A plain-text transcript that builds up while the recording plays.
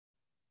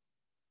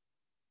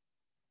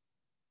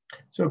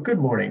So good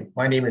morning.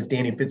 My name is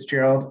Danny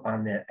Fitzgerald.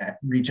 I'm the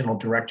Regional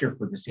Director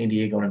for the San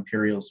Diego and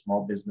Imperial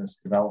Small Business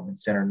Development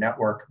Center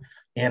Network.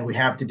 And we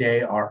have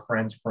today our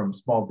friends from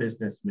Small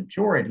Business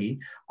Majority,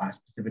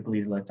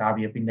 specifically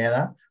Latavia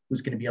Pineda,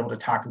 who's going to be able to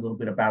talk a little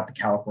bit about the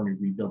California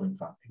Rebuilding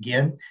Fund.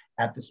 Again,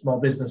 at the Small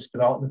Business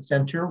Development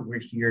Center, we're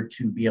here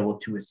to be able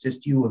to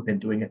assist you. We've been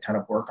doing a ton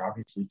of work,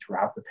 obviously,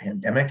 throughout the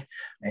pandemic.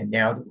 And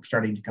now that we're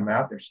starting to come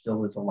out, there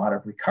still is a lot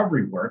of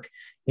recovery work.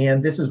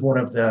 And this is one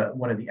of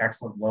the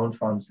excellent loan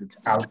funds that's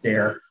out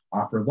there,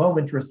 offer low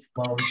interest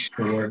loans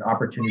for an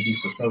opportunity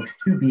for folks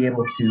to be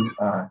able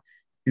to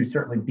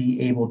certainly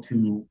be able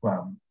to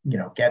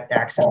get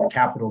access to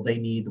capital they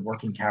need, the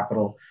working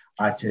capital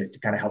to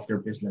kind of help their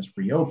business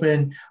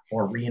reopen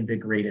or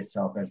reinvigorate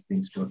itself as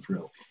things go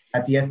through.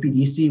 At the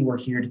SBDC, we're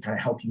here to kind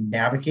of help you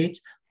navigate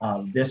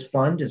this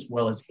fund as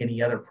well as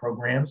any other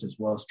programs, as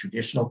well as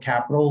traditional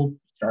capital,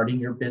 starting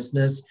your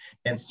business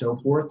and so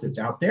forth that's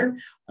out there.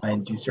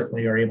 And you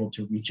certainly are able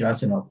to reach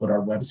us, and I'll put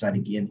our website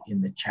again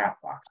in the chat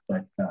box.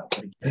 But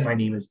again, my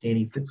name is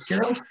Danny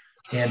Fitzgerald,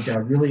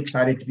 and really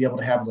excited to be able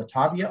to have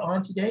Latavia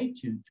on today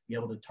to be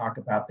able to talk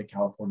about the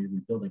California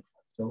Rebuilding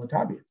Fund. So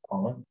Latavia, it's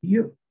all up to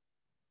you.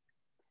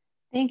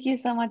 Thank you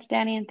so much,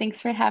 Danny, and thanks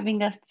for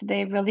having us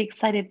today. Really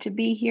excited to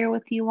be here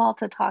with you all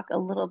to talk a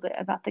little bit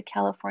about the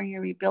California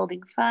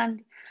Rebuilding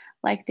Fund.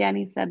 Like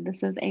Danny said,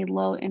 this is a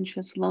low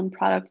interest loan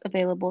product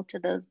available to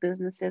those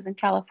businesses in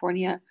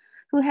California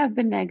who have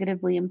been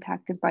negatively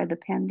impacted by the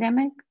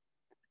pandemic.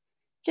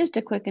 Just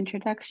a quick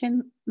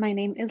introduction. My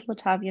name is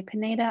Latavia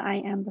Pineda. I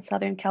am the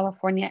Southern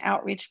California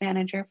Outreach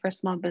Manager for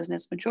Small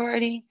Business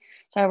Majority.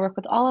 So I work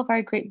with all of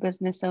our great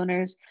business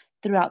owners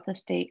throughout the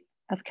state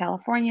of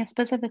California,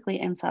 specifically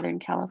in Southern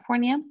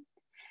California.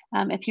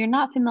 If you're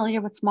not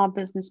familiar with Small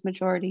Business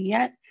Majority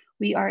yet,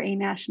 we are a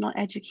national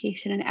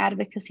education and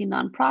advocacy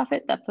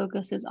nonprofit that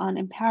focuses on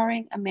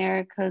empowering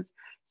America's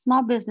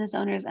small business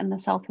owners and the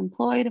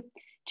self-employed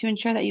to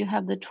ensure that you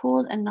have the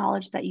tools and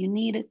knowledge that you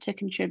need to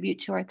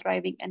contribute to our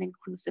thriving and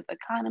inclusive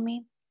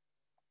economy.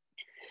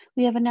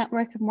 We have a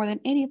network of more than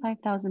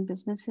 85,000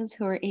 businesses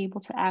who are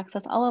able to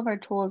access all of our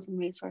tools and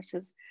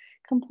resources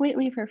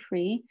completely for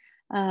free.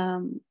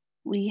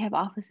 We have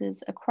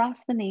offices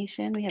across the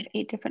nation. We have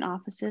 8 different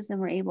offices,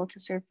 and we're able to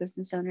serve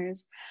business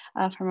owners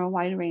from a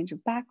wide range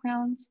of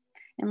backgrounds.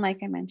 And like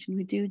I mentioned,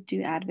 we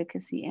do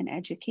advocacy and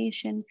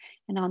education.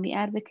 And on the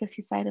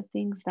advocacy side of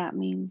things, that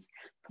means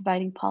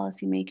providing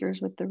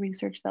policymakers with the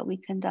research that we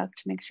conduct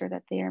to make sure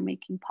that they are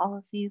making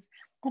policies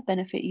that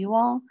benefit you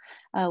all.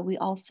 We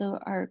also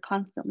are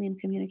constantly in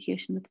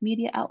communication with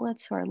media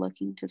outlets who are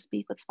looking to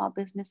speak with small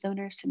business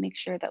owners to make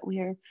sure that we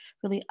are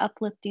really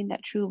uplifting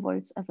that true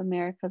voice of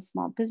America's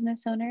small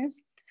business owners.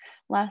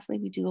 Lastly,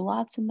 we do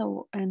lots in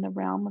the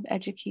realm of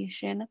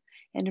education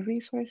and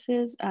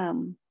resources,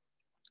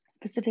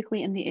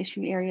 specifically in the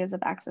issue areas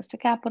of access to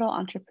capital,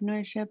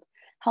 entrepreneurship,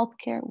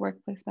 healthcare,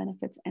 workplace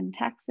benefits, and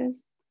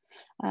taxes.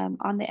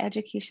 On the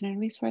education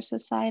and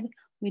resources side,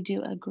 we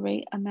do a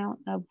great amount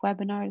of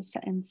webinars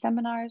and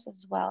seminars,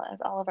 as well as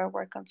all of our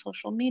work on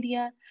social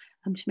media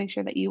to make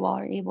sure that you all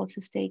are able to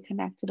stay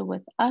connected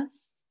with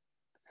us.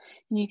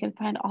 And you can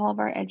find all of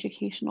our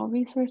educational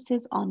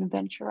resources on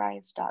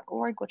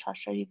venturize.org, which I'll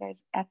show you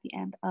guys at the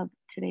end of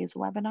today's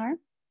webinar.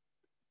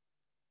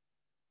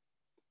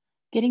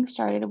 Getting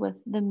started with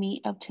the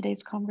meat of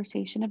today's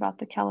conversation about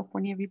the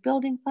California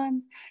Rebuilding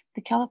Fund.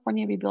 The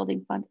California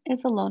Rebuilding Fund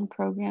is a loan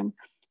program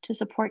to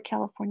support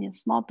California's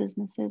small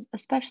businesses,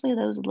 especially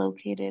those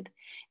located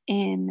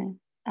in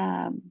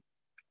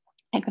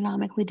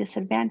economically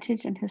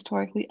disadvantaged and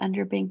historically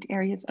underbanked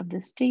areas of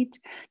the state.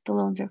 The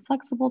loans are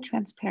flexible,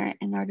 transparent,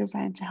 and are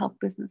designed to help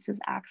businesses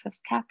access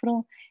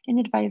capital and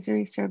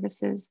advisory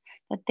services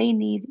that they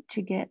need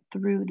to get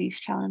through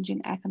these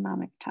challenging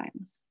economic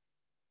times.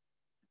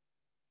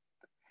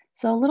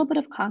 So a little bit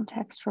of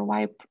context for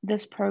why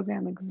this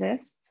program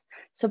exists.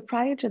 So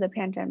prior to the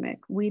pandemic,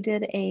 we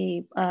did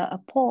a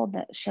poll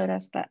that showed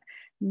us that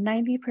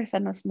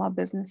 90% of small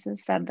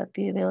businesses said that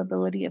the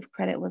availability of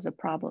credit was a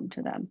problem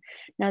to them.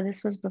 Now,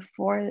 this was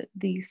before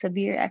the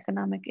severe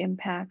economic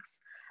impacts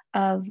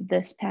of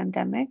this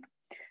pandemic.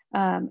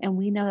 And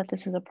we know that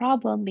this is a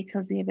problem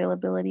because the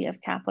availability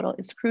of capital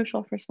is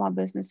crucial for small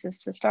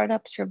businesses to start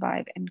up,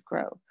 survive, and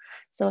grow.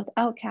 So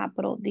without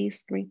capital,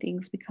 these 3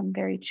 things become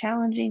very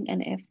challenging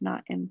and if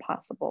not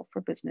impossible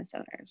for business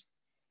owners.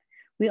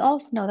 We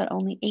also know that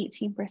only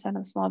 18%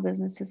 of small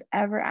businesses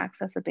ever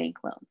access a bank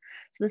loan.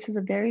 So this is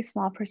a very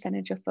small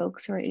percentage of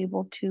folks who are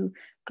able to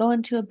go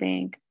into a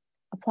bank,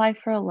 apply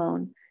for a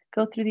loan,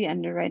 go through the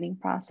underwriting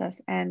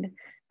process, and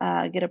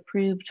get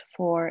approved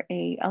for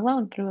a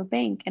loan through a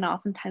bank. And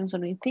oftentimes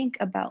when we think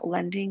about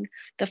lending,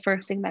 the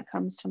first thing that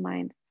comes to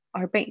mind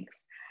are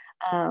banks.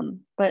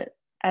 But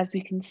as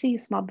we can see,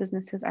 small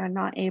businesses are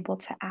not able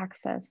to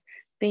access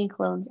bank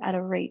loans at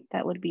a rate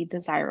that would be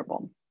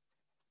desirable.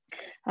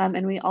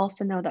 And we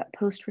also know that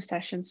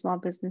post-recession, small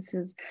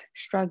businesses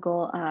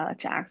struggle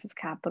to access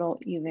capital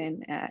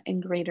even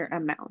in greater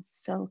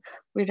amounts. So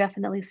we're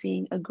definitely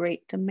seeing a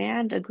great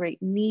demand, a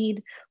great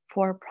need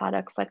for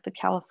products like the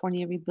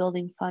California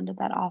Rebuilding Fund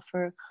that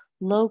offer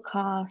low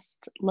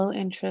cost, low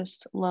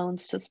interest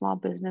loans to small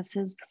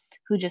businesses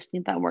who just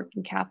need that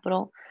working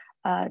capital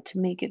to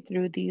make it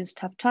through these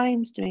tough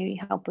times, to maybe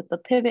help with the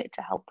pivot,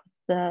 to help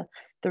with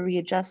the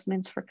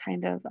readjustments for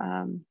kind of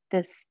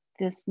this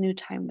new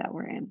time that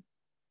we're in.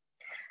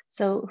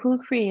 So who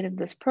created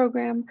this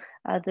program?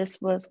 This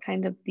was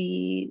kind of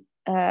a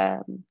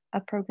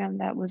program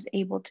that was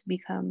able to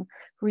become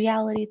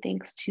reality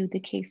thanks to the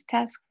CASE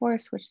Task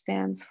Force, which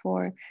stands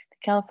for the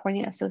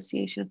California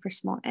Association for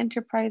Small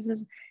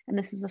Enterprises. And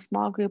this is a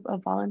small group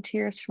of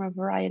volunteers from a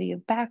variety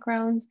of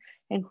backgrounds,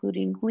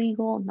 including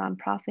legal,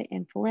 nonprofit,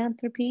 and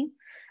philanthropy.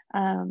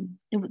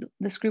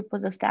 This group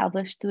was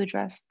established to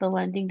address the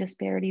lending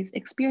disparities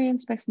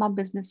experienced by small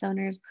business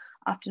owners,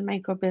 often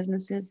micro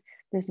businesses,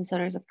 business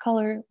owners of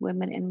color,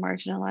 women, and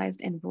marginalized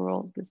and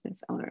rural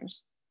business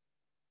owners.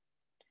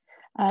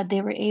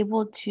 They were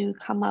able to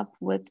come up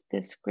with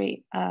this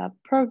great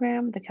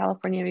program, the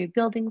California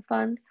Rebuilding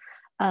Fund,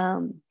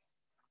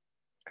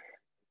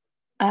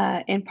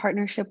 in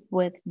partnership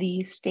with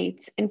the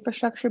state's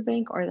infrastructure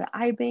bank, or the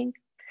iBank.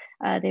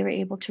 They were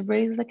able to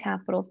raise the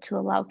capital to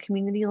allow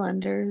community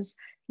lenders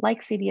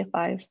like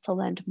CDFIs to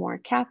lend more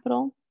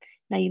capital.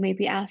 Now you may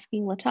be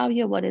asking,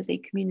 Latavia, what is a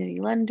community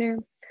lender?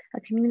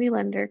 A community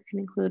lender can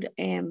include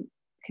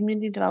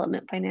community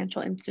development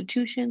financial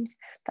institutions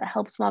that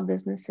help small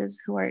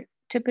businesses who are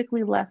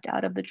typically left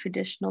out of the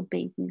traditional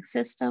banking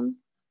system.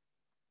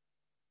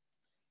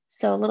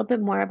 So a little bit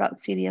more about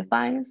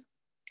CDFIs.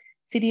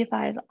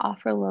 CDFIs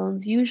offer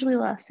loans usually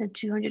less than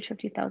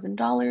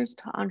 $250,000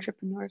 to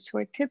entrepreneurs who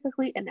are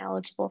typically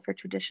ineligible for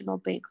traditional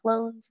bank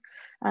loans,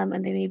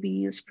 and they may be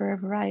used for a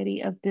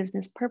variety of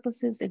business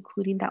purposes,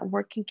 including that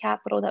working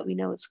capital that we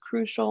know is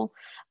crucial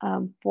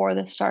for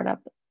the startup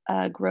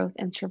growth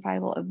and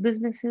survival of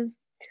businesses.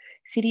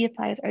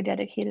 CDFIs are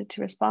dedicated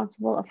to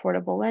responsible,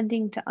 affordable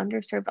lending to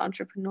underserved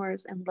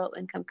entrepreneurs and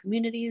low-income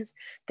communities.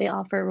 They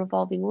offer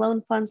revolving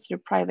loan funds through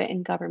private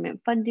and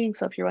government funding.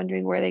 So if you're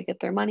wondering where they get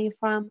their money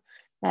from,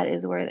 that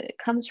is where it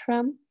comes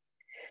from.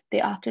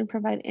 They often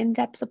provide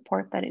in-depth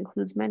support that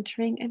includes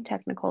mentoring and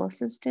technical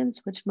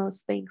assistance, which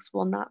most banks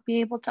will not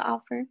be able to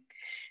offer.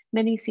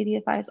 Many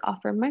CDFIs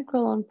offer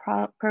microloan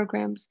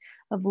programs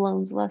of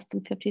loans less than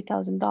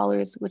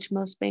 $50,000, which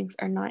most banks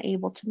are not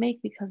able to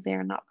make because they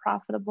are not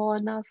profitable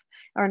enough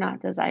or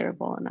not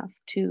desirable enough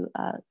to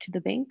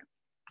the bank.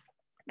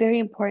 Very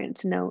important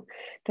to note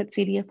that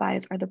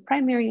CDFIs are the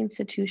primary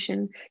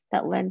institution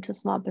that lend to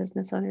small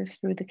business owners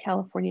through the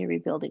California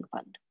Rebuilding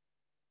Fund.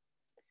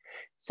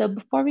 So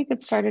before we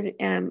get started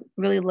and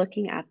really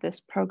looking at this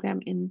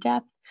program in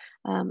depth,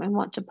 I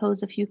want to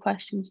pose a few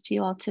questions to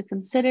you all to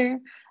consider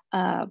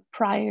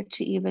prior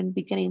to even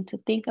beginning to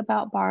think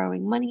about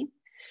borrowing money.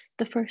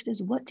 The first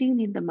is, what do you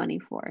need the money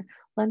for?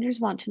 Lenders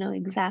want to know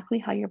exactly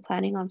how you're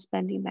planning on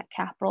spending that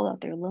capital that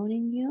they're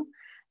loaning you.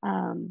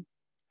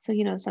 So,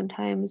 you know,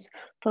 sometimes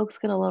folks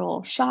get a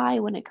little shy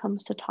when it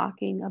comes to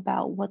talking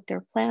about what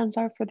their plans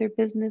are for their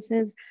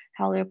businesses,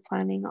 how they're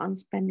planning on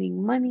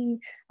spending money,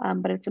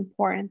 but it's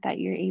important that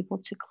you're able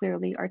to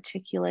clearly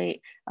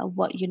articulate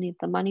what you need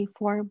the money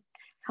for.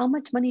 How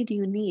much money do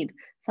you need?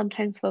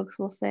 Sometimes folks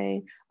will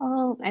say,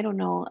 oh, I don't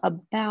know,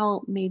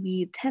 about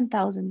maybe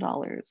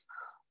 $10,000,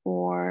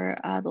 or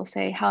they'll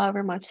say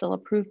however much they'll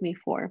approve me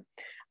for.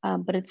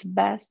 But it's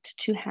best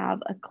to have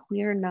a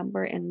clear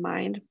number in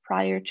mind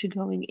prior to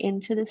going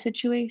into the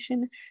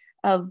situation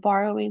of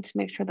borrowing to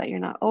make sure that you're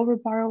not over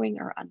borrowing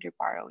or under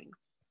borrowing.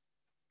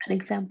 An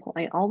example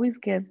I always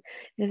give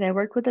is I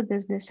worked with a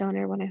business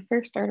owner when I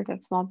first started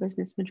at Small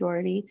Business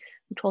Majority,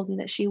 who told me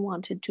that she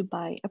wanted to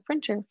buy a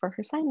printer for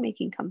her sign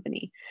making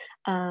company.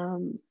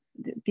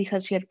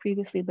 Because she had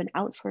previously been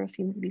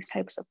outsourcing these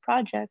types of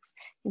projects,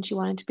 and she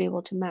wanted to be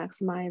able to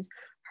maximize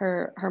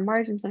her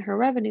margins and her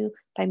revenue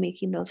by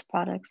making those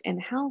products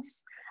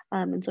in-house.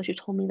 And so she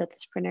told me that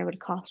this printer would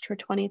cost her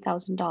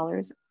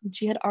 $20,000.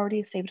 She had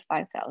already saved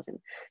 $5,000.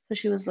 So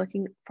she was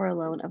looking for a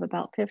loan of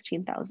about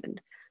 $15,000,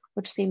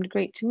 which seemed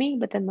great to me.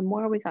 But then the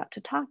more we got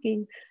to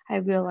talking, I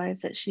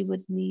realized that she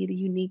would need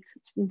unique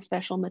and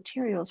special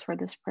materials for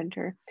this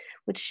printer,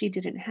 which she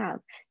didn't have.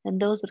 And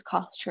those would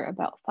cost her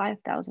about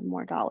 $5,000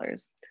 more.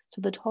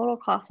 So the total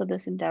cost of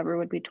this endeavor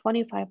would be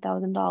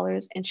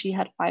 $25,000, and she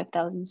had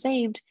 $5,000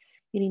 saved,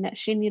 meaning that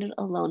she needed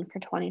a loan for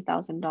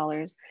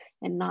 $20,000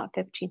 and not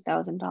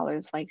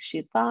 $15,000 like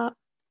she thought.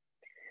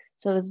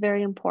 So it's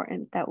very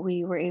important that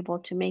we were able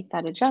to make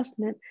that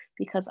adjustment,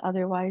 because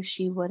otherwise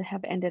she would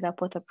have ended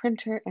up with a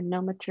printer and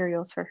no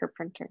materials for her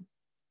printer.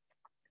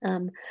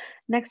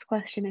 Next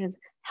question is,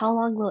 how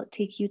long will it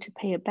take you to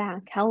pay it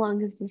back? How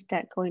long is this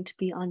debt going to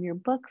be on your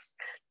books?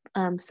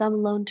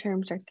 Some loan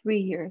terms are 3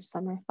 years,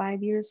 some are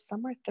 5 years,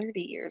 some are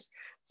 30 years.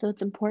 So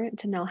it's important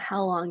to know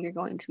how long you're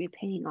going to be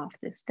paying off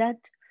this debt.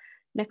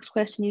 Next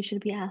question you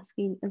should be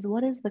asking is,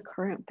 what is the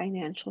current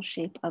financial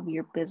shape of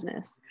your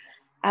business?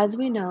 As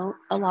we know,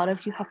 a lot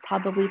of you have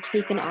probably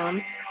taken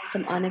on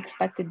some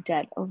unexpected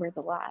debt over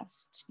the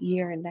last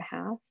year and a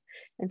half.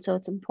 And so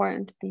it's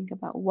important to think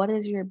about what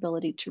is your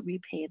ability to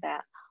repay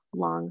that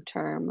long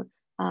term,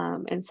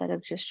 instead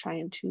of just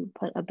trying to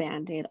put a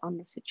band-aid on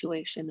the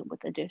situation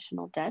with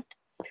additional debt.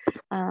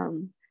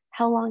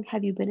 How long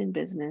have you been in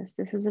business?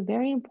 This is a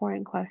very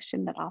important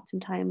question that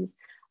oftentimes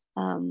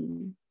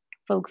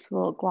folks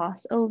will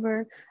gloss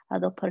over.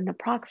 They'll put an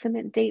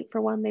approximate date for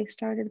when they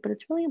started, but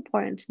it's really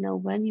important to know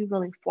when you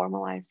really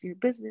formalized your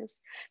business,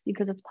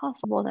 because it's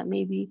possible that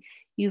maybe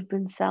you've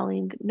been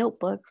selling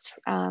notebooks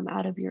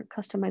out of your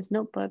customized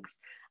notebooks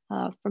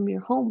from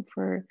your home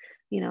for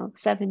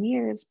 7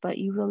 years, but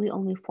you really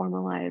only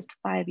formalized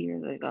 5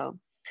 years ago.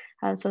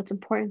 So it's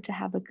important to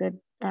have a good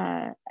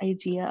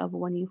idea of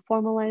when you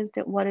formalized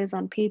it, what is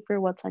on paper,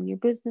 what's on your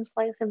business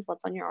license,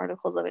 what's on your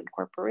articles of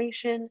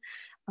incorporation.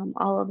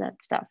 All of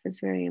that stuff is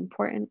very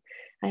important.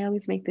 I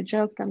always make the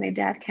joke that my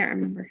dad can't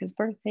remember his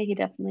birthday. He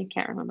definitely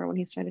can't remember when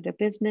he started a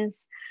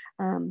business.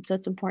 So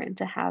it's important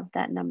to have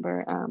that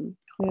number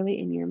clearly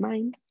in your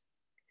mind.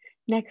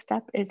 Next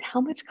up is,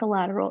 how much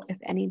collateral, if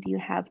any, do you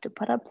have to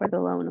put up for the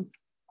loan?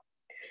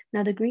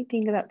 Now, the great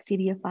thing about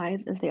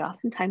CDFIs is they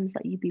oftentimes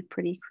let you be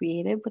pretty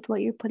creative with what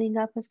you're putting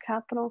up as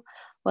capital,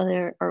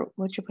 or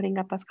what you're putting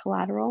up as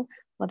collateral,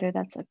 whether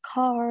that's a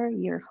car,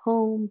 your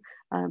home,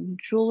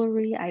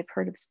 jewelry. I've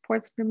heard of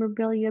sports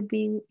memorabilia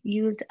being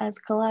used as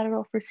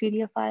collateral for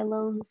CDFI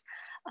loans.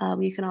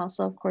 You can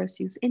also, of course,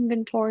 use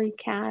inventory,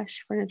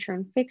 cash, furniture,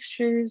 and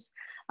fixtures.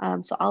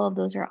 So all of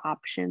those are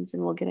options,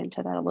 and we'll get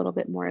into that a little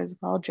bit more as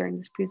well during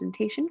this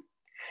presentation.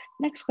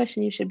 Next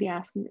question you should be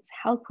asking is,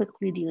 how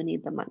quickly do you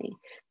need the money?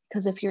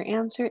 Because if your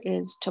answer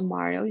is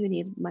tomorrow, you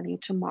need money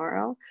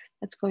tomorrow,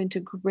 that's going to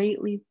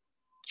greatly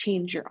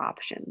change your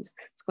options.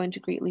 It's going to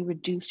greatly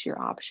reduce your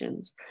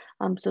options.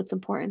 So it's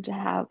important to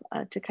have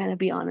to kind of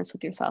be honest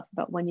with yourself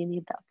about when you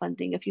need that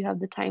funding. If you have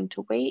the time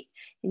to wait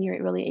and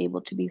you're really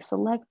able to be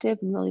selective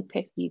and really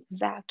pick the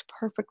exact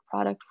perfect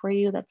product for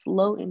you that's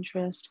low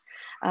interest,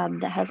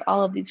 that has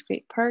all of these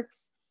great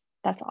perks,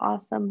 that's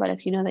awesome. But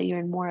if you know that you're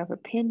in more of a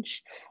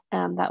pinch,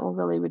 that will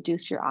really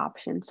reduce your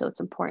options. So it's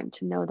important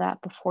to know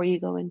that before you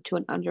go into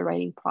an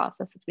underwriting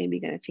process. It's maybe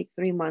going to take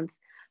 3 months,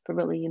 but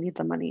really you need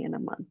the money in a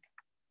month.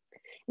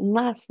 And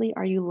lastly,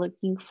 are you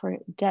looking for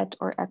debt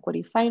or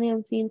equity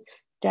financing?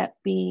 Debt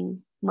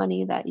being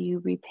money that you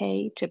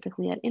repay,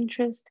 typically at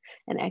interest,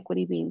 and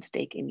equity being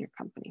stake in your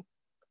company.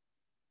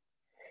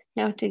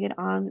 Now, to get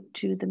on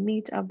to the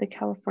meat of the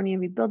California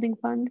Rebuilding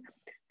Fund,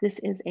 this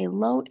is a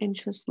low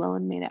interest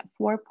loan made at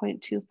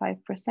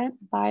 4.25%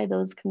 by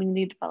those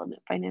community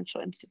development financial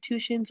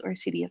institutions, or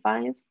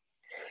CDFIs.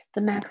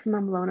 The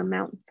maximum loan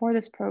amount for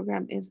this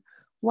program is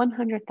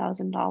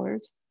 $100,000,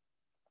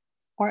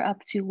 or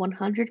up to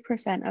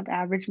 100% of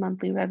average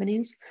monthly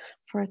revenues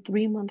for a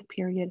 3-month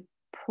period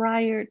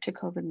prior to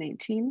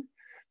COVID-19.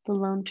 The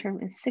loan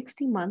term is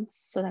 60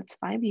 months, so that's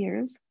 5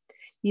 years.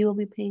 You will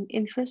be paying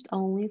interest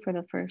only for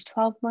the first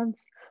 12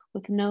 months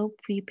with no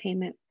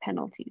prepayment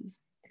penalties.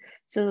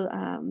 So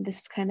this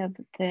is kind of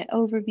the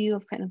overview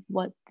of kind of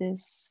what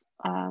this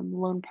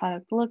loan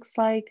product looks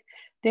like.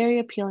 Very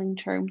appealing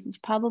terms. It's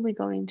probably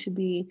going to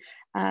be,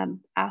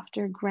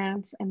 after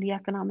grants and the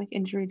economic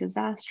injury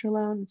disaster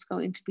loan, it's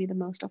going to be the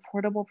most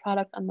affordable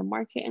product on the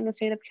market in the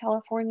state of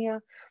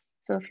California.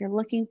 So if you're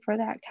looking for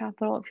that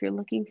capital, if you're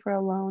looking for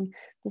a loan,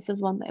 this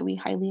is one that we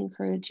highly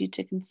encourage you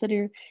to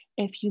consider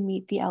if you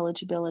meet the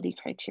eligibility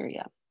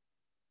criteria.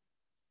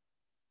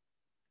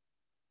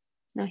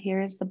 Now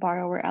here is the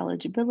borrower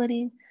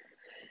eligibility.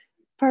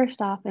 First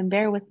off, and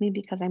bear with me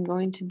because I'm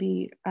going to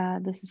be,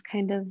 this is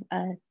kind of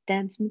a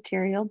dense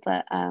material,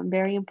 but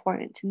very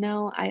important to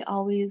know. I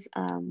always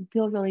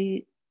feel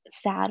really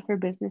sad for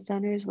business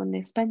owners when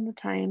they spend the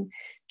time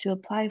to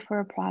apply for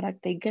a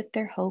product, they get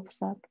their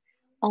hopes up,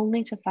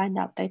 only to find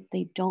out that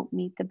they don't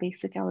meet the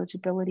basic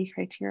eligibility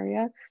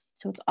criteria.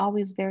 So it's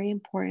always very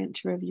important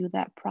to review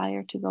that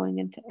prior to going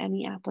into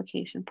any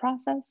application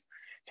process.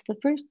 So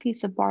the first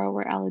piece of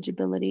borrower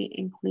eligibility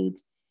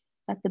includes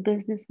that the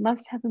business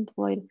must have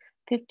employed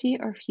 50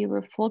 or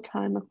fewer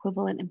full-time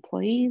equivalent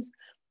employees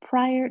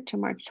prior to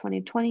March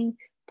 2020.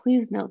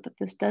 Please note that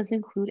this does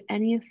include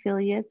any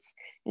affiliates,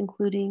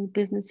 including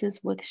businesses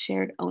with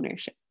shared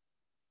ownership.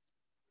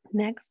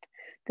 Next,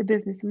 the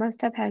business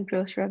must have had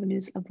gross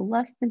revenues of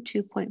less than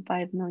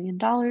 $2.5 million in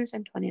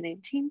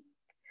 2019.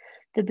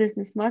 The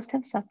business must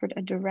have suffered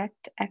a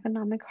direct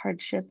economic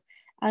hardship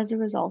as a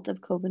result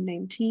of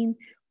COVID-19,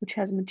 which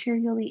has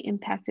materially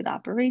impacted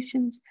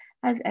operations,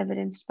 as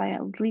evidenced by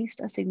at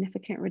least a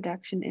significant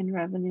reduction in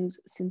revenues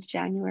since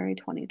January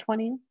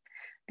 2020.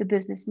 The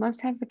business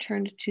must have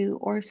returned to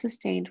or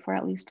sustained for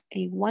at least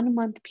a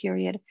 1-month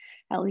period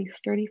at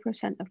least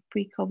 30% of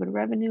pre-COVID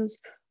revenues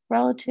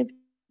relative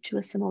to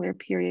a similar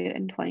period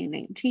in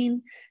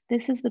 2019.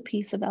 This is the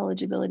piece of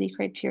eligibility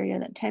criteria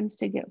that tends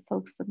to get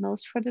folks the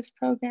most for this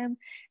program.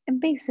 And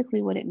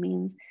basically what it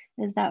means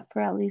is that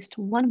for at least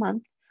 1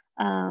 month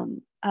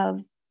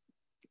of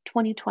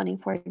 2020,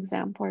 for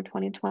example, or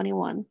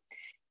 2021,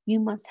 you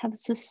must have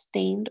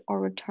sustained or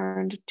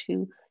returned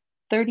to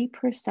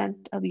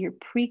 30% of your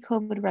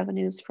pre-COVID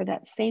revenues for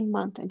that same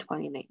month in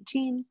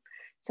 2019.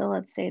 So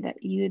let's say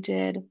that you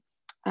did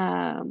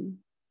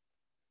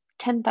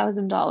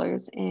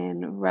 $10,000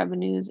 in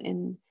revenues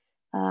in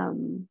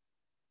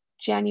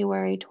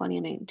January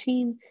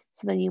 2019.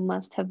 So then you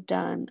must have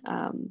done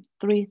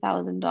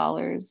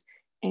 $3,000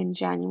 in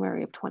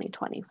January of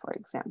 2020, for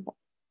example.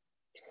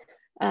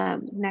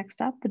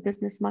 Next up, the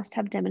business must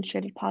have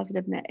demonstrated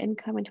positive net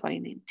income in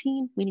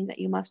 2019, meaning that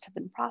you must have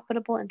been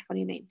profitable in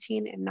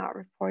 2019 and not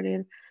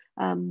reported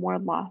more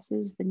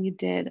losses than you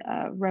did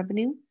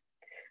revenue.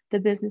 The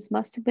business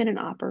must have been in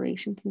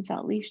operation since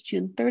at least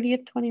June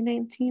 30th,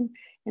 2019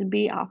 and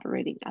be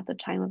operating at the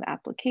time of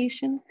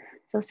application.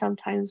 So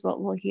sometimes what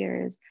we'll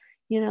hear is,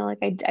 you know, like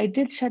I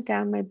did shut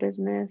down my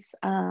business.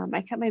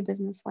 I kept my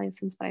business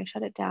license, but I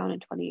shut it down in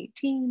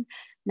 2018.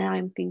 Now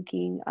I'm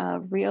thinking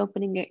of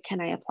reopening it.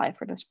 Can I apply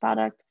for this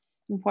product?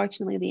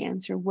 Unfortunately, the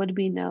answer would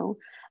be no,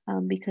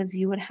 because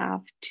you would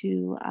have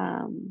to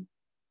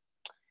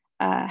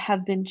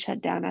have been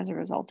shut down as a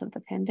result of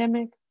the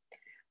pandemic.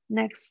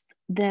 Next,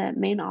 the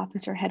main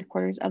office or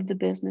headquarters of the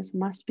business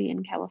must be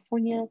in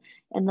California,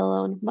 and the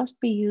loan must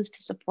be used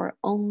to support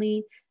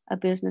only a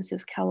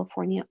business's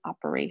California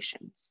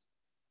operations.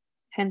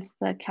 Hence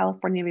the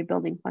California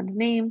Rebuilding Fund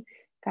name,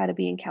 got to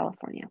be in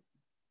California.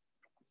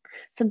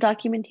 Some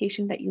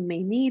documentation that you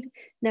may need.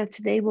 Now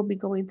today we'll be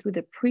going through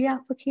the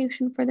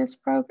pre-application for this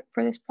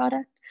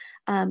product.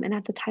 And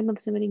at the time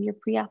of submitting your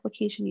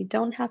pre-application, you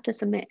don't have to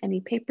submit any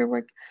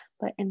paperwork,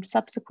 but in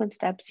subsequent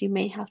steps, you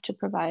may have to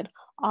provide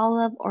all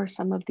of or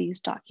some of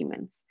these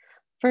documents.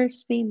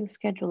 First being the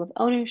schedule of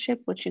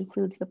ownership, which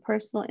includes the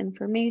personal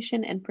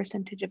information and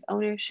percentage of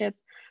ownership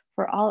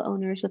for all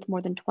owners with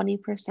more than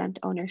 20%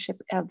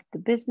 ownership of the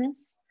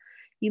business.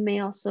 You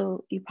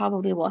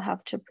probably will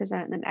have to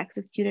present an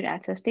executed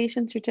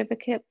attestation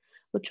certificate,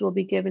 which will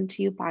be given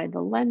to you by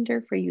the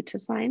lender for you to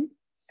sign.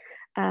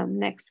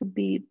 Next would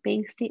be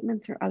bank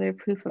statements or other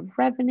proof of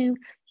revenue,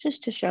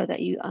 just to show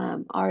that you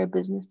are a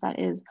business that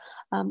is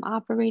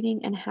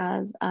operating and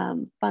has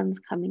funds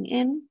coming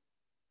in.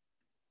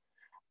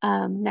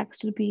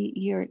 Next would be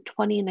your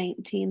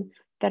 2019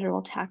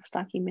 federal tax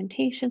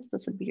documentation. So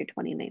this would be your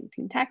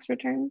 2019 tax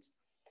returns.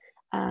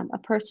 A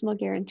personal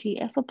guarantee,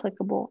 if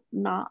applicable.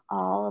 Not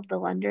all of the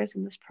lenders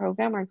in this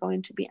program are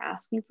going to be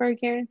asking for a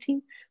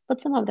guarantee, but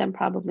some of them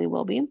probably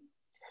will be.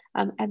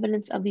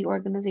 Evidence of the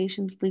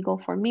organization's legal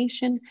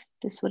formation.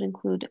 This would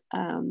include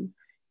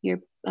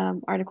your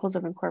articles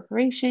of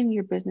incorporation,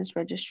 your business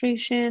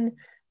registration,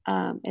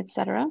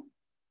 etc.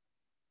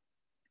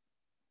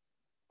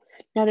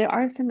 Now, there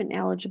are some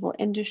ineligible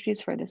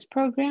industries for this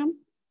program.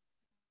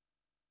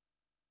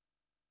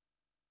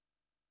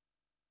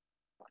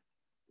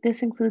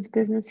 This includes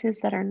businesses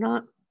that are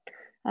not,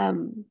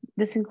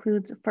 this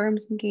includes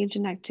firms engaged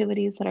in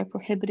activities that are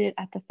prohibited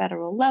at the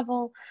federal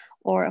level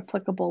or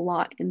applicable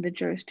law in the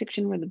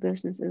jurisdiction where the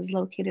business is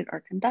located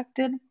or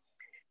conducted.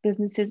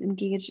 Businesses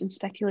engaged in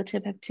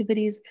speculative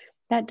activities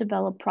that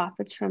develop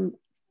profits from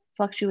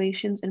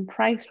fluctuations in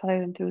price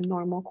rather than through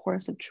normal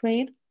course of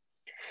trade.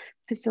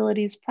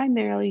 Facilities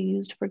primarily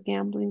used for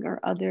gambling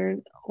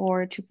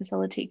or to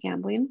facilitate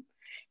gambling,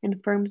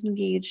 and firms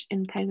engaged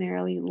in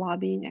primarily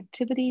lobbying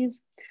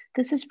activities.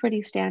 This is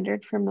pretty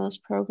standard for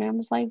most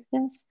programs like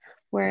this,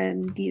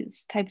 wherein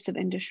these types of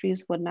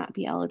industries would not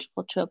be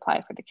eligible to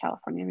apply for the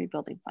California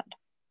Rebuilding Fund.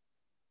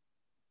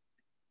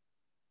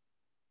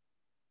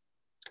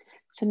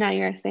 So now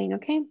you're saying,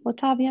 okay,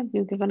 Latavia,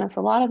 you've given us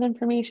a lot of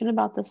information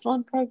about this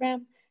loan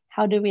program.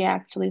 How do we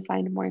actually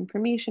find more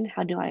information?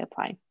 How do I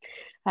apply?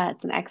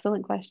 It's an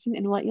excellent question.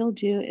 And what you'll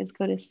do is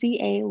go to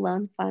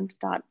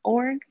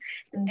caloanfund.org,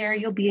 and there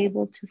you'll be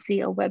able to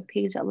see a web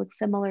page that looks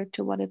similar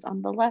to what is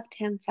on the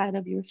left-hand side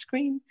of your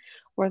screen,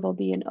 where there'll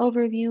be an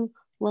overview,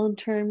 loan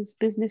terms,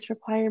 business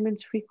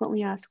requirements,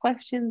 frequently asked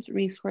questions,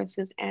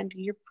 resources, and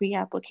your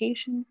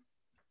pre-application.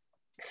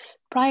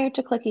 Prior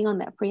to clicking on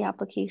that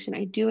pre-application,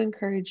 I do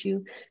encourage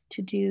you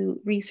to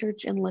do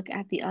research and look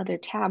at the other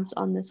tabs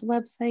on this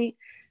website,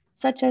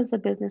 such as the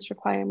business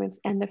requirements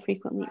and the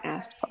frequently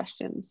asked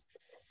questions.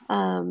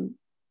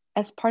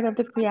 As part of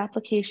the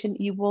pre-application,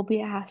 you will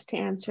be asked to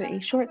answer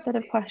a short set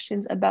of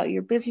questions about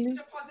your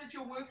business.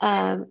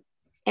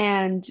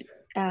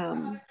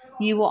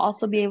 You will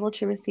also be able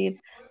to receive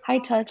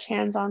high-touch,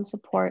 hands-on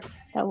support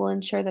that will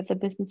ensure that the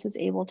business is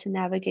able to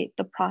navigate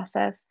the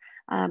process,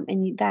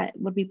 and that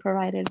would be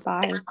provided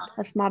by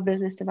a small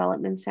business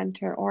development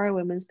center or a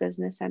women's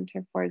business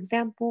center, for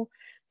example,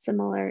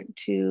 similar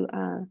to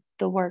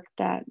the work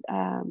that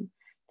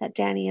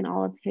Danny and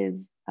all of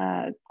his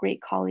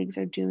great colleagues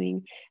are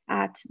doing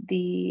at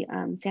the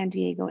San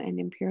Diego and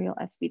Imperial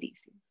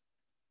SBDCs.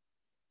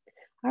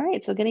 All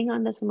right, so getting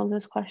on to some of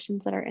those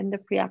questions that are in the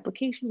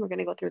pre-application, we're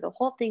gonna go through the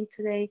whole thing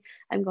today.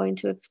 I'm going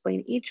to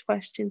explain each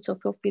question, so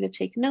feel free to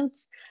take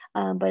notes.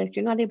 But if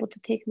you're not able to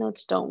take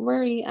notes, don't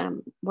worry.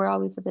 We're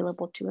always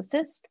available to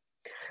assist.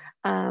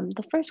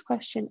 The first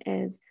question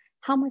is,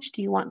 How much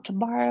do you want to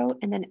borrow?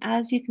 And then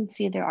as you can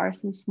see, there are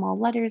some small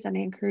letters, and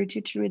I encourage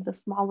you to read the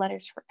small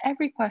letters for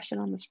every question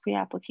on this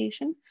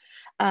pre-application.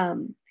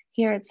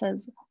 Here it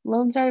says,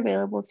 loans are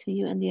available to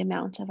you in the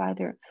amount of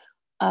either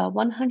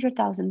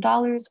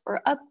 $100,000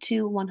 or up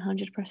to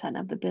 100%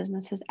 of the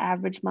business's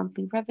average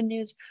monthly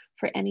revenues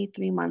for any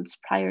 3 months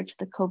prior to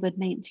the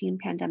COVID-19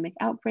 pandemic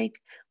outbreak,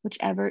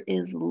 whichever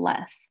is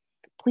less.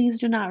 Please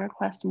do not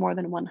request more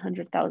than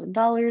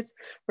 $100,000.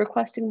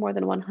 Requesting more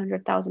than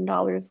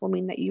 $100,000 will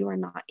mean that you are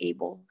not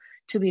able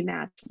to be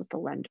matched with the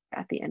lender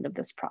at the end of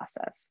this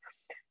process.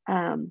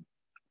 And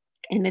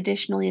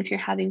additionally, if you're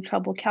having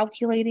trouble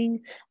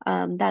calculating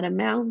that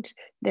amount,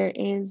 there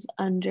is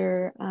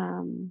under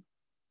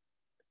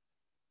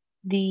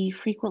the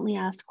frequently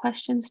asked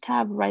questions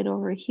tab right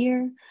over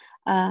here,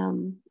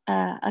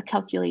 a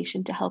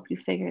calculation to help you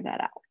figure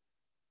that out.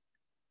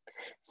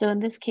 So in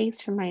this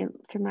case, for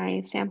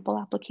my sample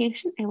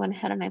application, I went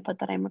ahead and I put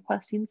that I'm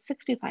requesting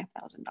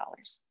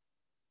 $65,000.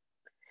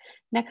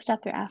 Next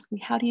up, they're asking,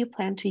 how do you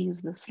plan to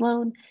use this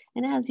loan?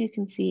 And as you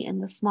can see in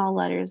the small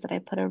letters that I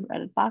put a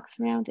red box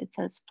around, it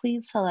says,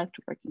 please select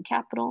working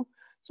capital.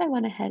 So I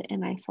went ahead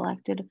and I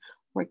selected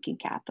working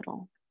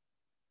capital.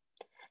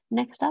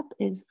 Next up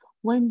is,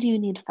 when do you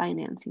need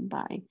financing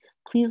by?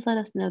 Please let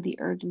us know the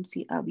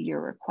urgency of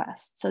your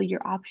request. So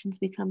your options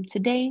become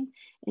today,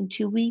 in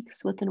 2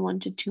 weeks, within 1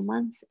 to 2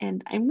 months,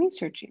 and I'm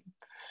researching.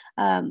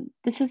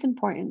 This is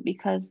important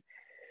because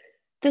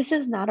this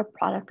is not a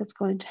product that's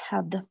going to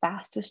have the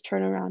fastest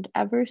turnaround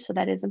ever, so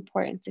that is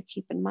important to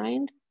keep in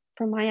mind.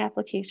 For my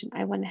application,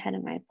 I went ahead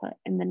and I put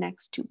in the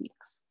next 2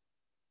 weeks.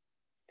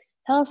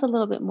 Tell us a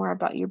little bit more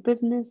about your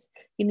business.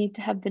 You need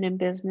to have been in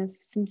business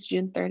since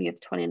June 30th,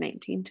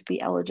 2019 to be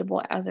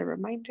eligible. As a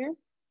reminder,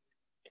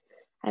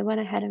 I went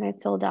ahead and I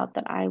filled out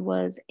that I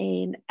was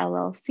an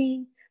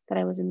LLC, that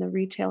I was in the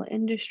retail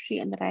industry,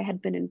 and that I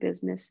had been in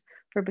business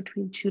for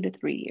between 2 to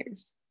 3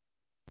 years.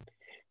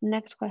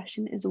 Next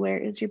question is, where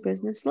is your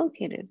business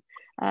located?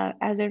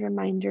 As a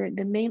reminder,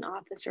 the main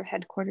office or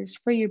headquarters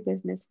for your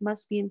business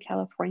must be in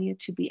California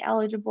to be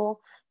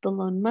eligible. The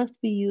loan must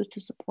be used to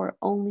support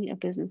only a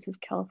business's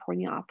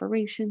California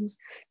operations.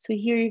 So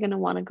here you're going to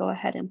want to go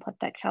ahead and put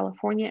that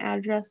California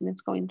address, and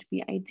it's going to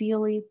be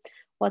ideally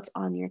what's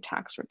on your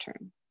tax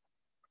return.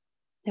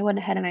 I went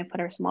ahead and I put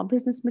our small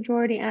business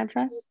majority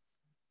address.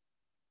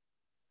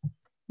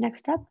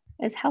 Next up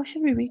is, how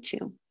should we reach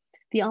you?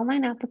 The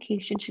online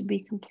application should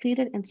be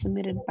completed and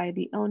submitted by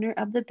the owner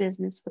of the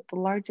business with the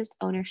largest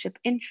ownership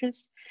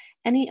interest.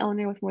 Any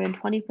owner with more than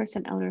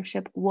 20%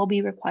 ownership will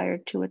be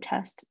required to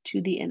attest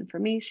to the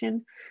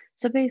information.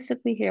 So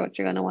basically here, what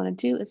you're going to want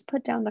to do is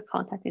put down the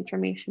contact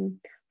information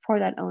for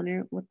that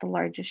owner with the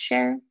largest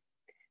share.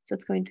 So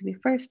it's going to be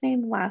first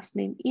name, last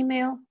name,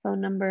 email, phone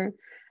number.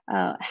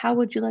 How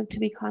would you like to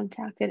be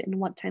contacted, and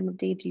what time of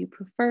day do you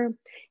prefer?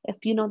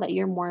 If you know that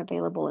you're more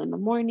available in the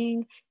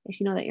morning, if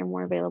you know that you're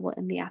more available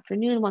in the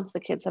afternoon once the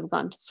kids have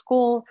gone to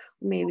school,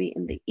 maybe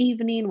in the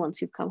evening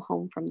once you've come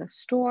home from the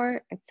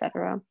store,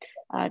 etc.,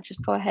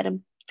 just go ahead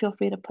and feel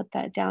free to put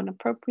that down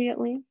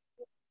appropriately.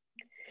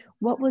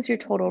 What was your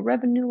total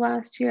revenue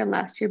last year, and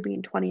last year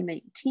being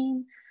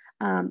 2019?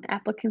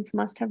 Applicants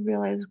must have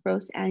realized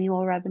gross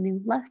annual revenue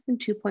less than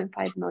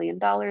 $2.5 million in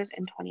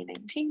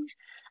 2019.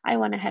 I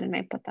went ahead and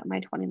I put that my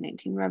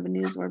 2019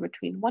 revenues were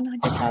between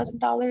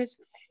 $100,000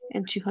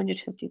 and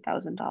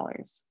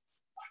 $250,000.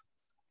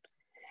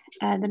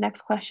 And the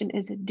next question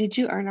is, did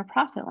you earn a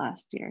profit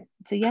last year?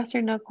 It's a yes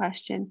or no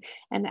question.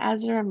 And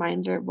as a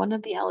reminder, one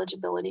of the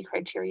eligibility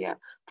criteria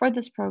for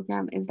this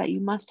program is that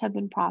you must have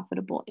been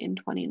profitable in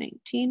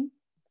 2019.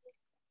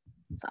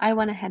 So I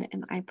went ahead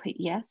and I put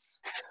yes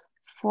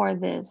for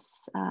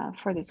this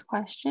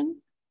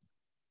question.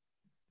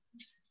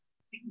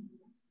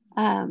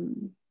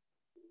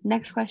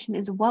 Next question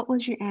is, what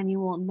was your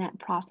annual net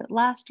profit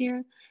last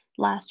year?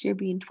 Last year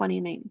being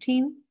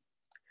 2019.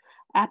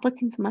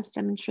 Applicants must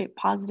demonstrate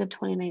positive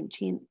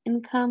 2019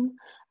 income,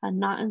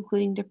 not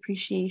including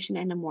depreciation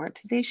and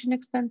amortization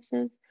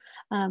expenses.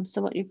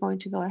 So what you're going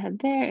to go ahead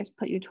there is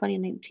put your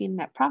 2019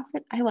 net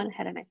profit. I went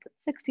ahead and I put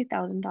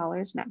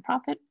 $60,000 net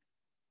profit.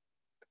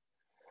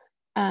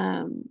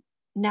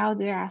 Now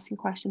they're asking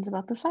questions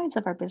about the size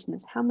of our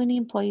business. How many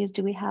employees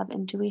do we have,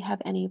 and do we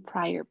have any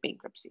prior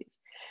bankruptcies?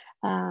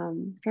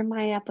 For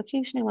my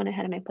application, I went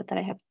ahead and I put that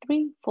I have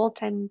 3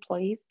 full-time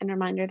employees, and a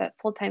reminder that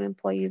full-time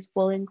employees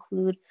will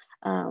include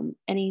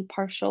any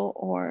partial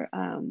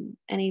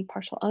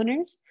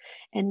owners.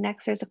 And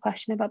next, there's a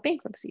question about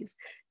bankruptcies.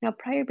 Now,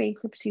 prior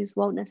bankruptcies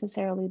won't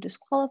necessarily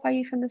disqualify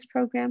you from this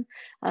program.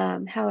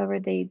 However,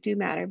 they do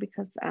matter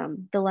because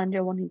the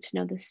lender will need to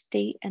know the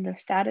state and the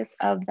status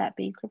of that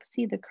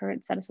bankruptcy, the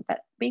current status of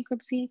that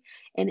bankruptcy,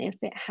 and if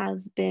it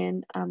has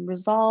been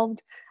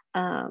resolved,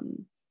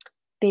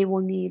 they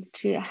will need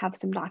to have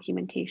some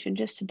documentation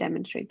just to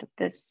demonstrate that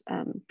this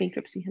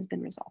bankruptcy has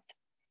been resolved.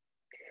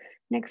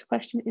 Next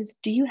question is,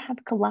 do you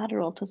have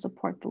collateral to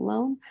support the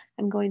loan?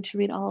 I'm going to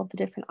read all of the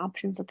different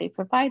options that they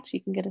provide so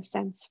you can get a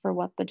sense for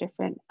what the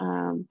different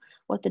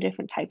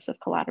types of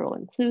collateral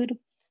include.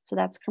 So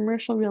that's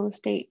commercial real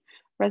estate,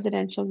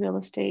 residential real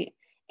estate,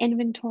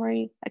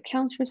 inventory,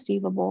 accounts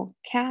receivable,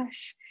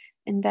 cash,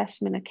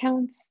 investment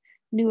accounts,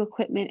 new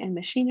equipment and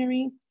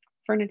machinery,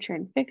 furniture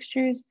and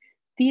fixtures,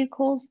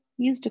 vehicles,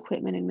 used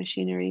equipment and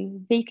machinery,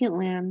 vacant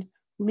land,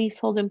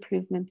 leasehold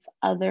improvements,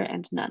 other,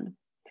 and none.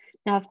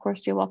 Now, of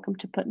course, you're welcome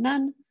to put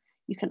none.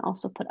 You can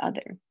also put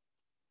other.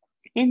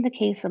 In the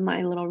case of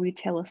my little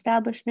retail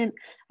establishment,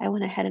 I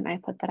went ahead and I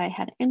put that I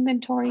had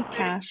inventory,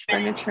 cash,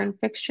 furniture and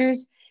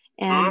fixtures,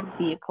 and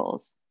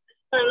vehicles.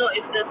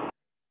 I'm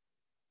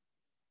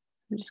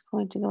just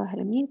going to go ahead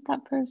and mute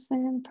that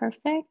person.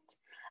 Perfect.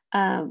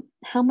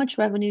 How much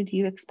revenue do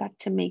you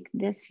expect to make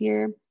this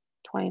year,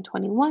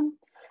 2021?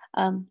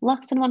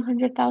 Less than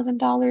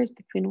 $100,000,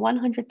 between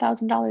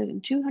 $100,000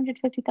 and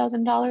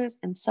 $250,000,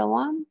 and so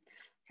on.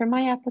 For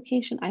my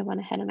application, I went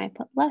ahead and I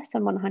put less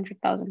than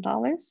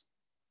 $100,000.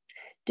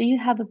 Do you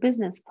have a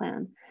business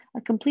plan? A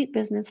complete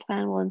business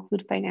plan will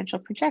include financial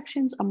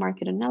projections, a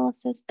market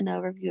analysis, an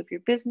overview of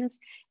your business.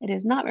 It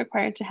is not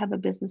required to have a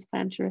business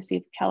plan to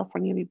receive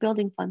California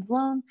Rebuilding Fund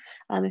loan.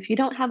 If you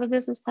don't have a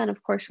business plan,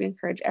 of course, we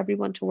encourage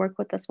everyone to work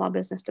with the Small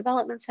Business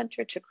Development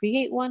Center to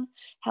create one.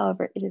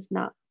 However, it is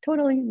not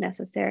totally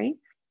necessary.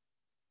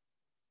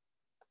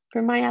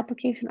 For my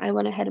application, I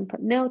went ahead and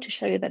put no to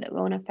show you that it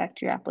won't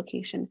affect your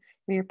application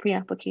or your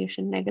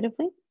pre-application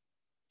negatively.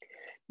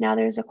 Now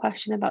there's a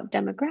question about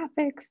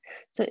demographics.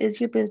 So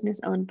is your business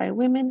owned by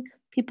women,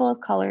 people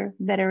of color,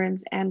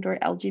 veterans, and or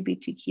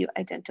LGBTQ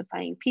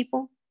identifying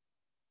people?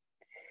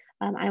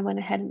 I went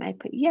ahead and I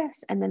put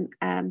yes, and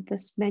then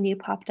this menu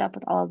popped up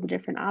with all of the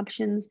different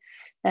options.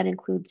 That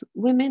includes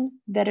women,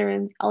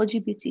 veterans,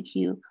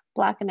 LGBTQ,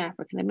 Black and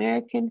African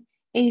American,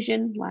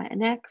 Asian,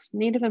 Latinx,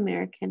 Native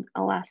American,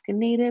 Alaskan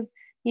Native,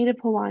 Native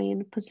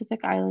Hawaiian,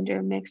 Pacific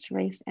Islander, mixed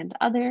race, and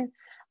other.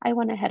 I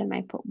went ahead and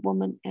I put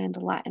woman and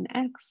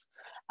Latinx.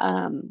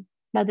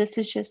 Now this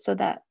is just so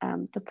that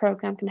the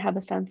program can have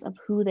a sense of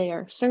who they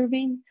are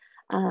serving.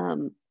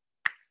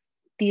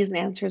 These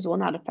answers will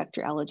not affect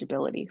your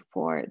eligibility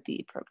for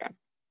the program.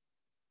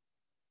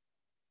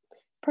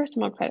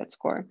 Personal credit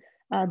score.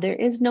 There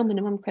is no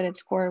minimum credit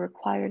score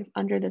required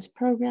under this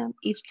program.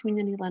 Each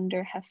community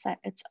lender has set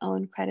its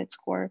own credit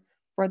score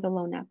for the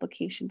loan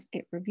applications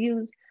it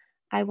reviews.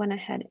 I went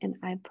ahead and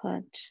I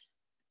put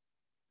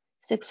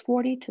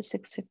 640 to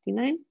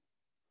 659.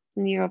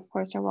 And you, of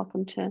course, are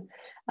welcome to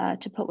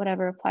put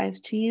whatever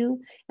applies to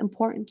you.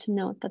 Important to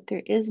note that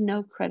there is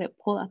no credit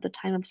pull at the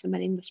time of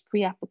submitting this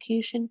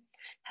pre-application.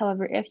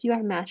 However, if you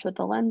are matched with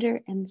a lender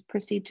and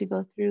proceed to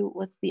go through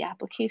with the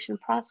application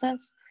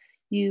process,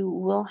 you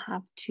will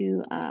have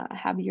to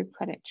have your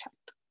credit checked.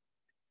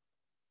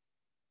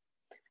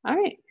 All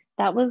right,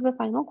 that was the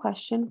final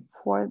question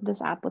for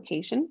this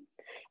application.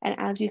 And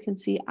as you can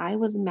see, I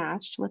was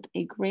matched with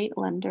a great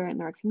lender in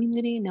our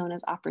community known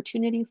as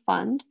Opportunity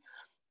Fund.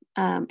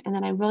 And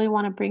then I really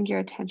want to bring your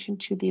attention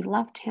to the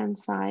left-hand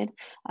side,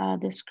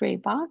 this gray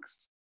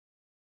box.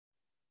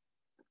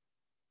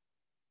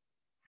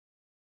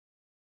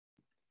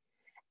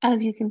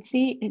 As you can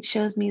see, it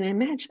shows me my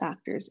match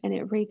factors and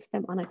it rates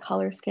them on a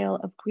color scale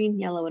of green,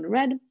 yellow, and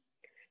red.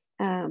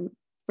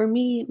 For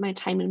me, my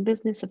time in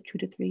business of 2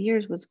 to 3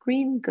 years was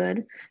green,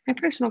 good. My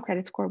personal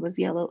credit score was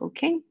yellow,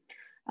 okay.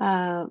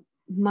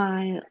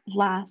 My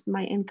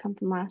income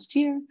from last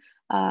year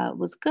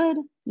was good.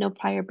 No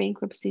prior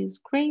bankruptcies,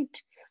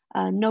 great.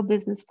 No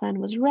business plan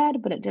was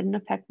red, but it didn't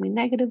affect me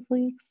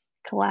negatively.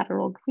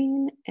 Collateral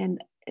green,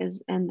 and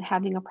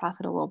having a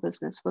profitable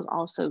business was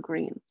also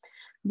green.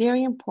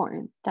 Very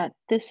important that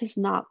this is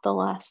not the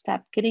last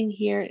step. Getting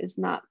here does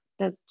not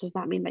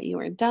mean that you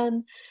are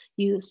done.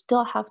 You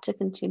still have to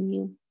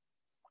continue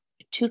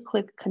to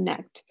click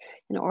connect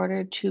in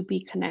order to be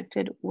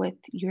connected with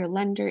your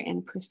lender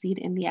and proceed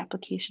in the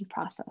application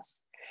process.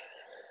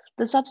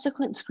 The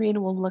subsequent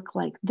screen will look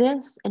like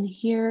this, and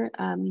here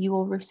you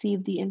will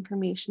receive the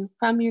information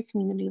from your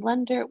community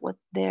lender with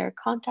their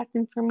contact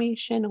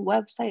information,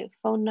 website,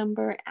 phone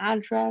number,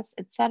 address,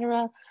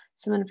 etc.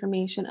 Some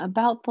information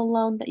about the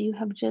loan that you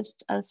have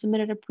just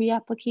submitted a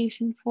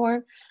pre-application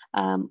for.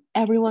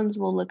 Everyone's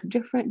will look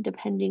different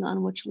depending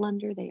on which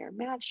lender they are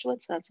matched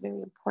with, so that's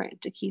very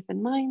important to keep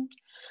in mind.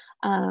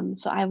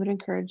 So I would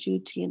encourage you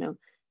to,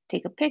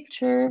 take a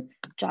picture,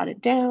 jot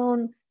it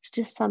down. It's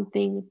just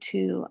something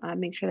to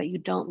make sure that you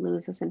don't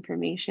lose this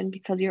information,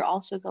 because you're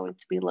also going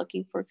to be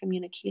looking for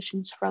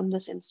communications from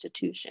this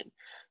institution.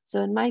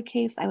 So in my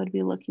case, I would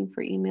be looking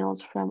for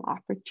emails from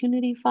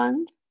Opportunity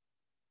Fund.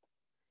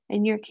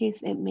 In your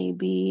case, it may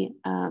be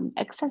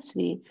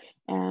Accessity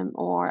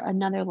or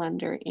another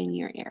lender in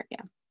your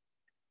area.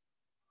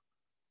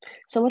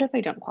 So what if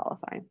I don't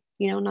qualify?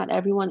 Not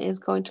everyone is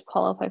going to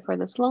qualify for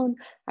this loan,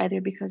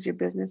 either because your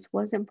business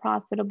wasn't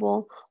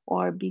profitable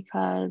or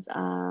because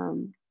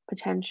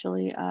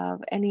potentially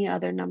of any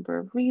other number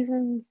of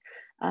reasons,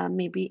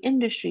 maybe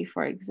industry,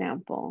 for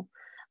example.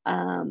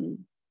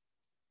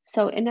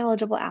 So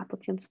ineligible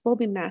applicants will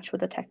be matched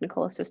with a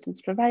technical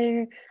assistance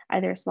provider,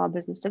 either a small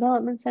business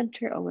development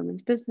center, a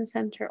women's business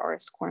center, or a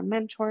SCORE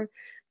mentor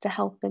to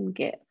help them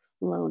get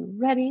loan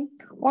ready,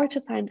 or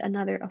to find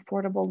another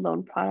affordable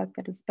loan product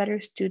that is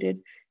better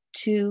suited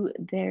to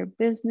their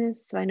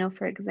business. So I know,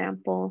 for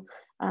example,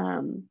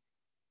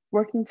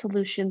 Working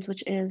Solutions,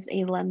 which is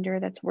a lender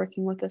that's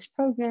working with this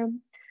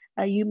program,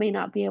 you may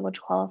not be able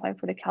to qualify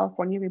for the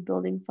California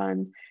Rebuilding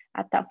Fund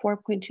at that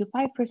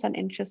 4.25%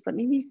 interest, but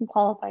maybe you can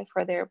qualify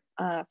for their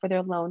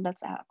loan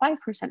that's at 5%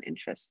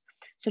 interest.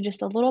 So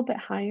just a little bit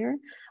higher,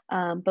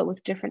 but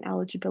with different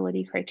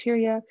eligibility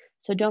criteria.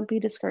 So don't be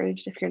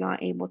discouraged if you're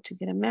not able to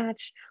get a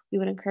match. We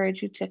would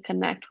encourage you to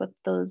connect with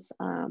those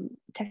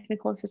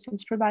technical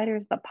assistance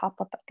providers that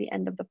pop up at the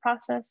end of the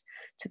process,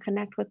 to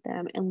connect with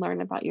them and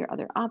learn about your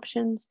other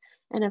options.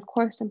 And of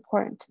course,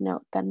 important to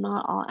note that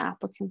not all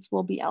applicants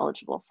will be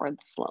eligible for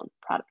this loan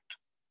product.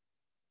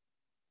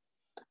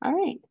 All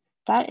right,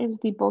 that is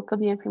the bulk of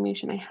the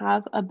information I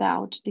have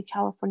about the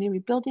California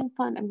Rebuilding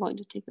Fund. I'm going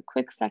to take a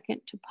quick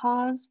second to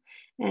pause,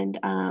 and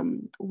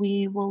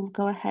we will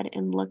go ahead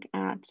and look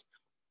at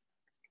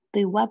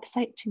the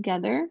website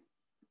together.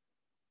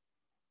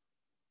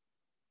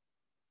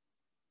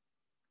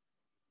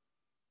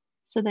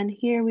 So then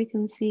here we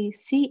can see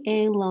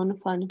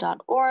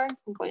caloanfund.org.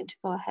 I'm going to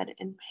go ahead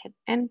and hit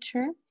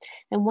enter.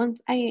 And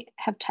once I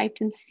have typed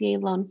in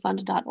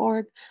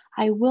caloanfund.org,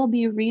 I will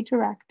be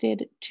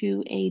redirected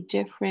to a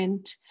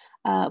different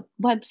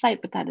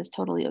website, but that is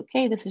totally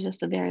okay. This is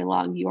just a very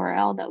long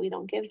URL that we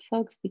don't give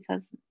folks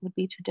because it would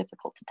be too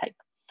difficult to type.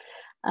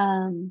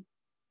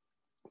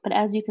 But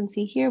as you can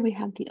see here, we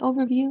have the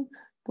overview,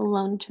 the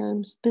loan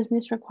terms,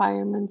 business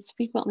requirements,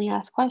 frequently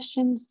asked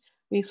questions,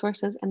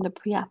 resources, and the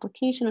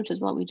pre-application, which is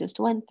what we just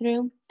went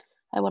through.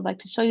 I would like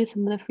to show you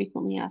some of the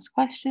frequently asked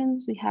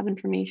questions. We have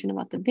information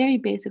about the very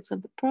basics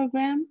of the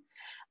program.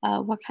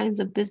 What kinds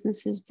of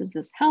businesses does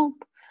this help?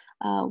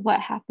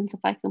 What happens if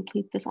I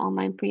complete this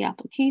online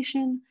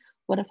pre-application?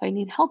 What if I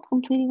need help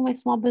completing my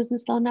small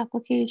business loan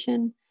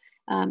application,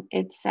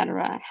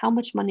 etc. How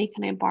much money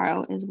can I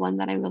borrow is one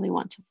that I really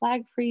want to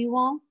flag for you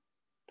all,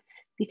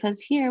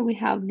 because here we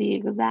have the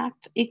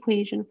exact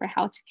equation for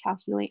how to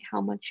calculate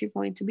how much you're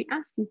going to be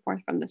asking for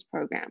from this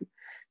program.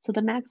 So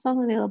the maximum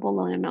available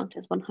loan amount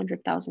is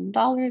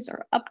 $100,000,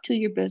 or up to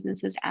your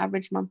business's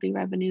average monthly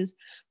revenues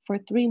for a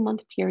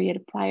 3-month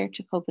period prior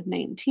to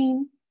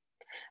COVID-19.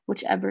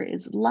 Whichever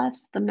is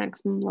less, the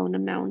maximum loan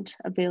amount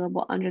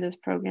available under this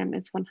program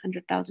is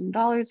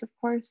 $100,000, of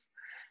course.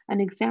 An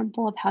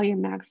example of how your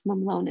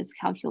maximum loan is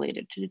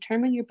calculated: to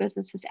determine your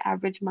business's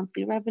average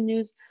monthly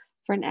revenues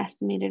for an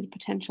estimated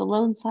potential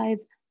loan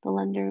size, the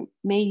lender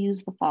may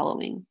use the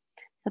following: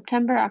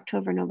 September,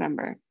 October,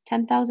 November,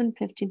 $10,000,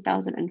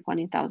 $15,000, and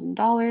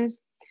 $20,000.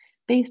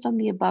 Based on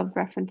the above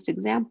referenced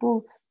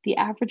example, the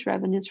average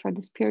revenues for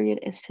this period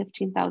is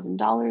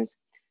 $15,000.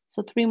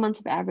 So 3 months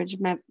of average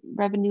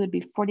revenue would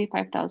be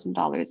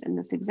 $45,000 in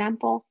this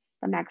example.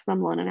 The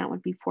maximum loan amount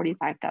would be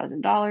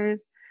 $45,000.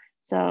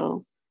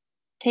 So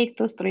take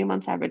those 3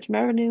 months average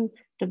revenue,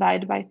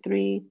 divide by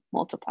 3,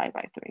 multiply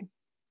by 3.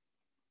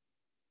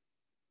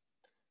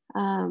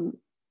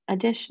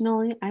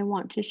 Additionally, I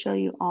want to show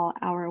you all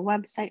our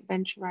website,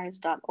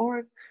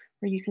 venturize.org,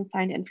 where you can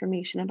find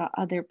information about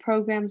other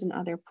programs and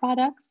other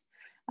products.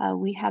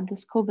 We have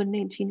this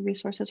COVID-19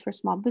 resources for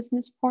small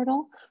business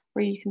portal,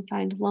 where you can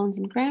find loans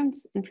and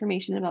grants,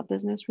 information about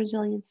business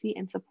resiliency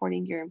and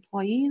supporting your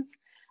employees.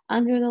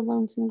 Under the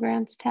loans and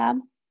grants tab,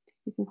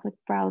 you can click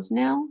browse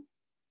now,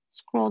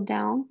 scroll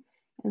down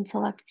and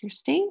select your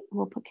state.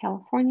 We'll put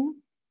California.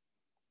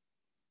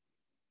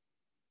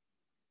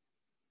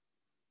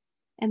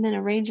 And then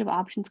a range of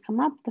options come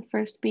up. The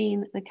first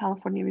being the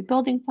California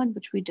Rebuilding Fund,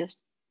 which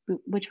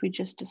we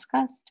just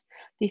discussed.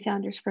 The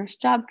Founders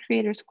First Job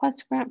Creators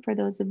Quest Grant for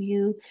those of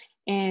you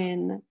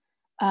in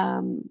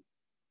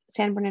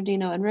San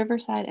Bernardino and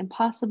Riverside, and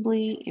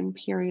possibly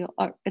Imperial,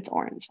 it's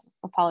Orange,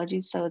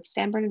 apologies. So it's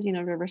San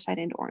Bernardino, Riverside,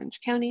 and Orange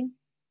County.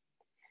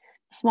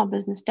 The Small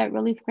Business Debt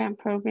Relief Grant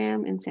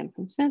Program in San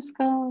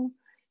Francisco,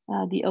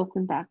 the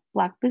Oakland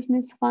Black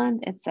Business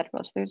Fund,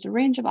 etc. So there's a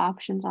range of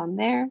options on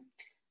there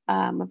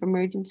of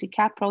emergency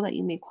capital that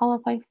you may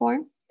qualify for.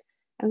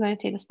 I'm going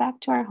to take us back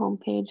to our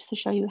homepage to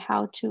show you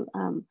how to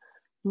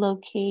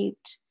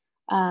locate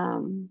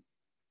some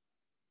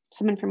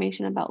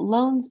information about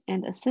loans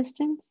and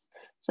assistance.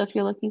 So if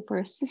you're looking for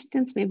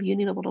assistance, maybe you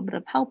need a little bit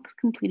of help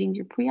completing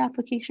your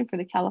pre-application for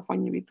the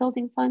California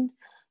Rebuilding Fund,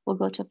 we'll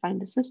go to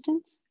find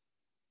assistance.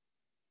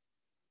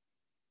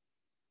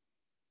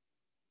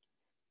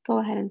 Go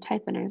ahead and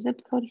type in our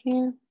zip code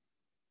here.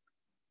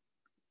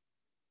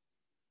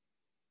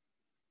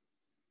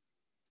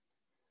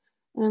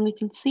 And then we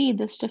can see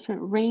this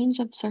different range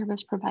of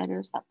service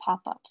providers that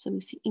pop up. So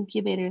we see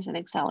incubators and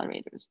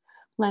accelerators,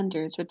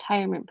 lenders,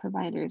 retirement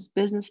providers,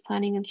 business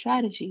planning and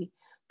strategy,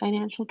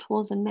 financial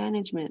tools and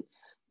management,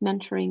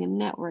 mentoring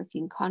and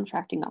networking,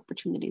 contracting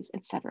opportunities,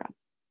 etc.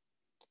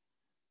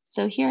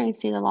 So here I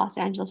see the Los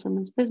Angeles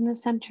Women's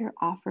Business Center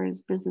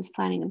offers business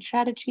planning and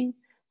strategy,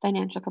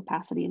 financial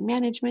capacity and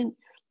management,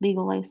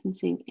 legal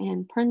licensing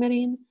and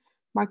permitting,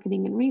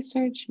 marketing and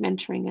research,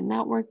 mentoring and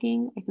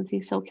networking. I can see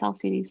SoCal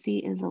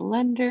CDC is a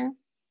lender.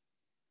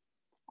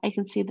 I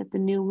can see that the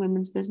new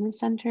Women's Business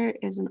Center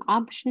is an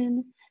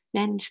option.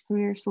 Managed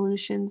Career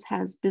Solutions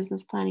has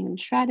business planning and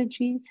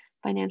strategy,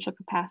 financial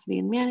capacity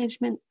and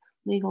management,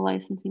 legal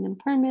licensing and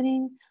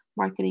permitting,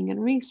 marketing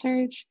and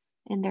research,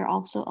 and they're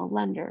also a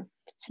lender.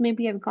 So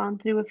maybe I've gone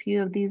through a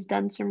few of these,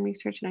 done some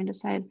research, and I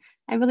decided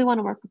I really want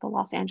to work with the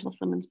Los Angeles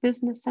Women's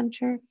Business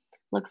Center.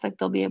 Looks like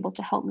they'll be able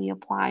to help me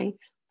apply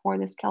for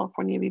this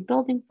California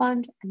Rebuilding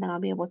Fund, and then I'll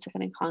be able to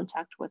get in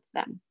contact with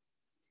them.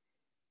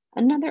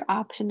 Another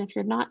option, if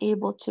you're not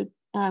able to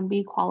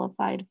be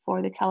qualified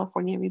for the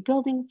California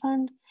Rebuilding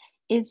Fund,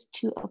 is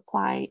to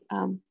apply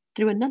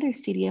through another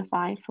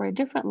CDFI for a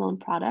different loan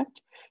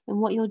product. And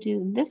what you'll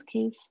do in this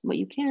case, what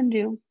you can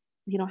do,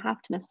 you don't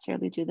have to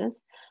necessarily do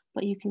this,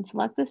 but you can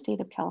select the state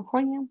of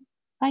California,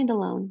 find a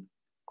loan,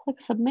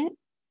 click submit,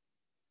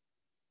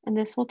 and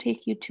this will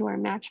take you to our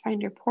Match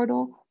Finder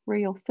portal where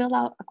you'll fill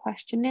out a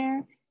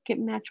questionnaire, get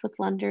matched with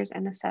lenders,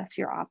 and assess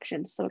your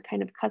options. So it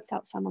kind of cuts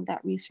out some of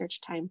that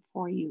research time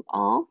for you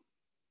all.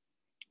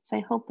 So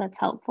I hope that's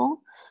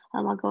helpful.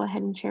 I'll go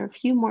ahead and share a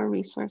few more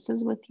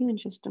resources with you in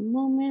just a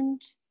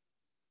moment.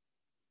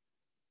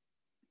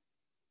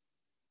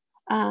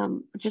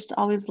 Just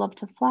always love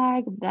to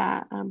flag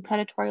that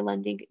predatory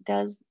lending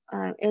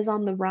is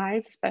on the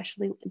rise,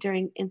 especially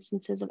during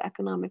instances of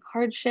economic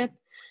hardship.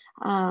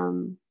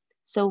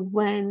 So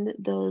when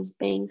those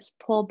banks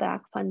pull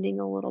back funding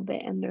a little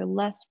bit and they're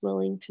less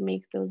willing to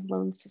make those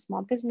loans to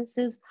small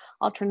businesses,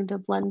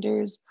 alternative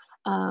lenders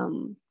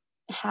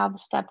have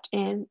stepped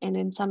in and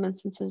in some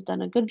instances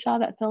done a good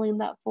job at filling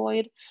that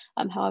void.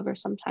 However,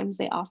 sometimes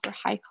they offer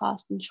high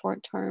cost and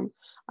short-term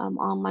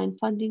online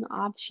funding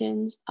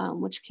options,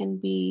 which can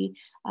be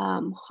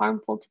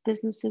harmful to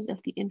businesses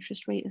if the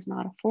interest rate is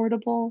not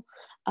affordable.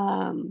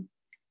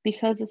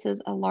 Because this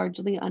is a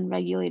largely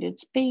unregulated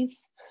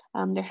space,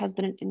 there has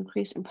been an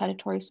increase in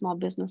predatory small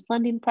business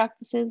lending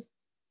practices.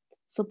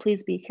 So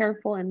please be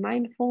careful and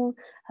mindful.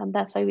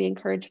 That's why we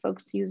encourage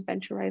folks to use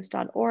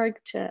venturize.org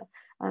to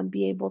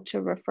be able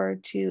to refer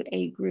to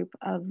a group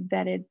of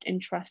vetted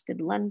and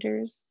trusted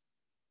lenders.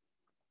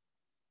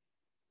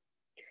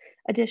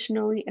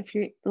 Additionally, if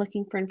you're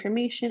looking for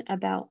information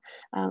about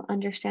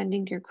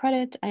understanding your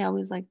credit, I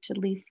always like to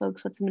leave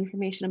folks with some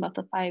information about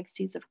the 5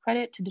 C's of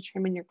credit to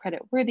determine your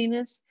credit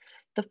worthiness.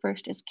 The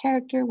first is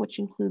character, which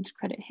includes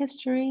credit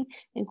history,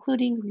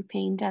 including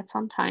repaying debts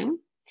on time.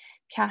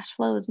 Cash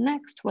flow is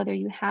next, whether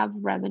you have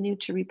revenue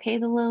to repay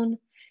the loan.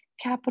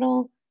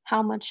 Capital,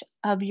 how much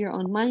of your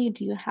own money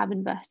do you have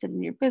invested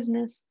in your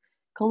business?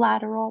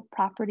 Collateral,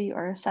 property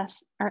or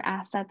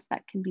assets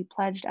that can be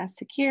pledged as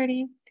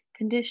security.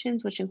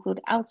 Conditions, which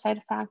include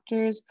outside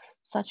factors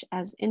such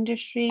as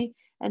industry,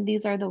 and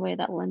these are the way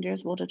that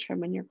lenders will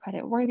determine your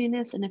credit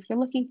worthiness. And if you're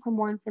looking for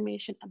more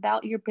information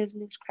about your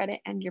business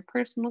credit and your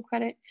personal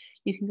credit,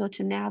 you can go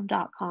to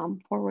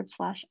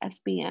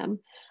nav.com/SBM.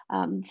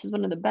 This is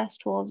one of the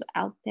best tools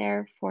out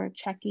there for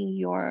checking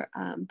your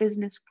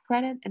business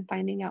credit and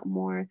finding out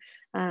more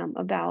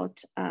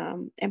about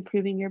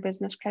improving your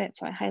business credit.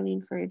 So I highly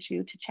encourage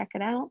you to check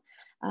it out.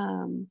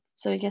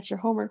 So I guess your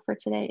homework for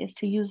today is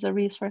to use the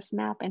resource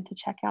map and to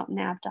check out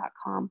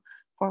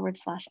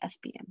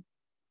nav.com/SBM.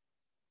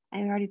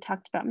 I already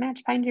talked about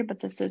Match Finder, but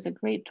this is a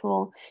great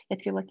tool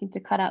if you're looking to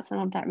cut out some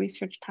of that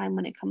research time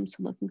when it comes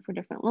to looking for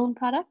different loan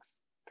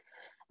products.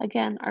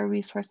 Again, our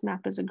resource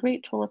map is a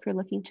great tool if you're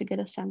looking to get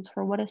a sense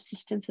for what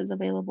assistance is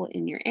available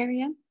in your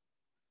area.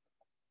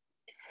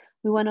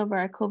 We went over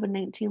our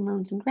COVID-19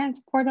 loans and grants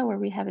portal where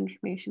we have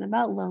information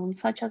about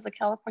loans such as the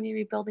California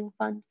Rebuilding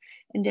Fund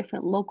and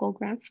different local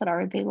grants that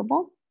are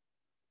available.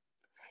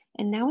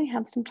 And now we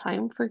have some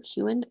time for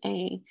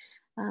Q&A.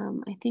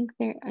 I think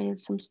there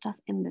is some stuff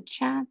in the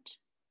chat.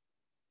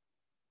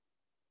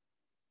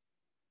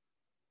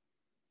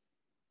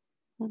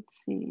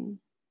 Let's see.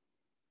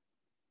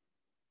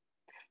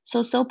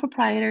 So sole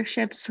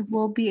proprietorships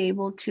will be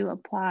able to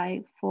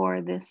apply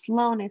for this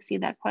loan. I see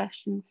that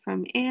question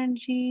from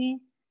Angie.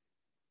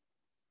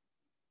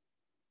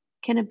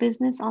 Can a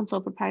business on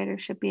sole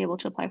proprietorship be able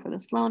to apply for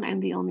this loan? I'm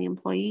the only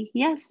employee.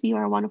 Yes, you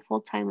are one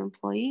full-time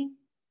employee.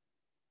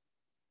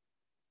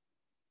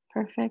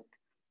 Perfect.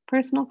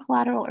 Personal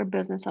collateral or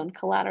business-owned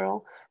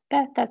collateral?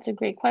 Beth, that's a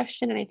great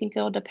question, and I think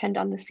it'll depend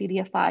on the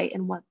CDFI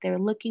and what they're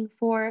looking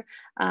for.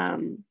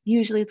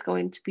 Usually it's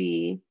going to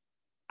be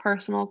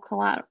personal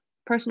collateral.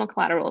 Personal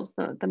collateral is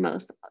the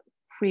most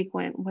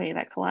frequent way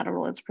that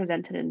collateral is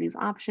presented in these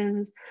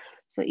options.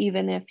 So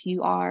even if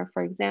you are,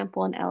 for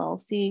example, an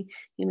LLC,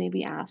 you may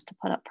be asked to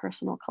put up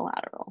personal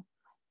collateral.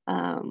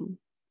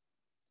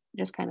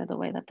 Just kind of the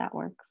way that that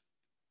works.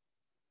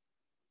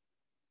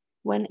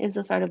 When is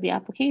the start of the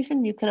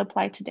application? You could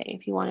apply today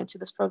if you wanted to.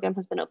 This program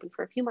has been open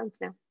for a few months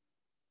now.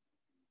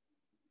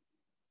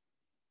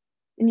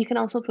 And you can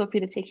also feel free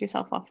to take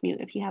yourself off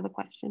mute if you have a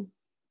question.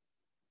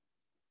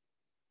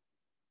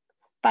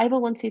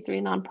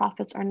 501c3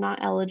 nonprofits are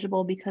not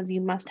eligible because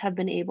you must have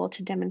been able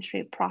to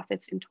demonstrate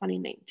profits in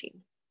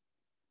 2019.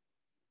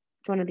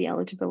 It's one of the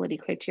eligibility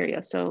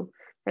criteria. So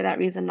for that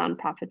reason,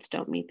 nonprofits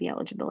don't meet the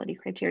eligibility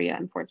criteria,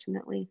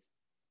 unfortunately.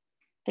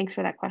 Thanks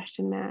for that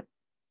question, Matt.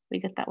 We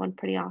get that one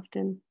pretty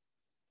often.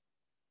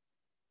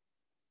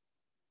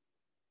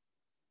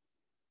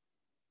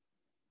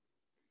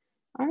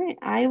 All right,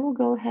 I will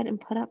go ahead and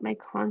put up my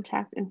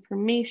contact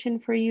information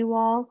for you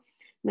all.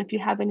 And if you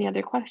have any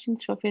other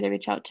questions, feel free to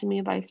reach out to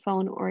me by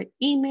phone or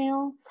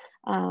email.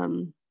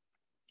 And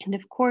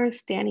of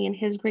course, Danny and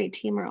his great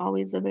team are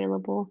always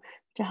available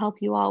to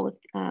help you all with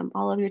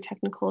all of your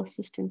technical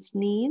assistance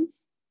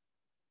needs.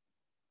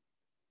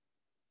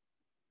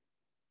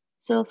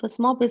 So if a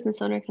small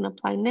business owner can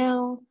apply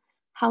now,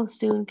 how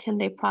soon can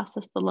they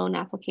process the loan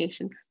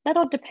application?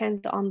 That'll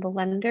depend on the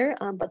lender,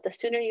 but the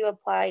sooner you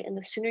apply and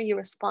the sooner you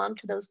respond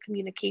to those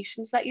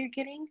communications that you're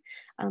getting,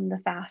 the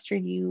faster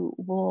you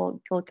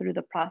will go through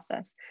the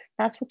process.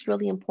 That's what's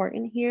really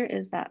important here,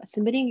 is that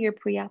submitting your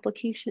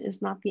pre-application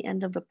is not the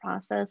end of the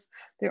process.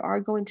 There are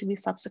going to be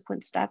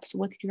subsequent steps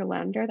with your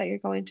lender that you're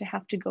going to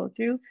have to go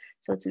through.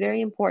 So it's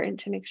very important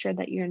to make sure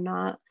that you're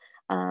not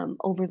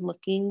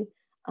overlooking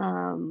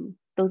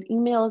those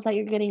emails that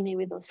you're getting,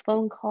 maybe those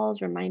phone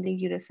calls reminding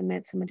you to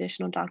submit some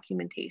additional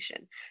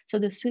documentation. So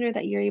the sooner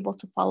that you're able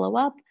to follow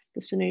up,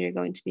 the sooner you're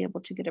going to be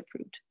able to get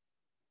approved.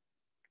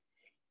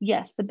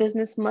 Yes, the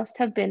business must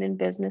have been in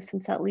business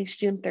since at least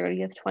June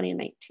 30th,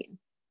 2019.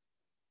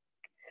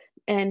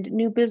 And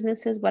new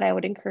businesses, what I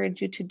would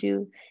encourage you to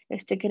do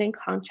is to get in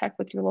contact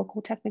with your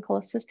local technical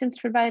assistance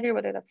provider,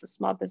 whether that's a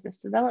small business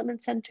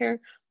development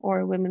center or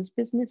a women's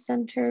business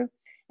center,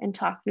 and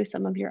talk through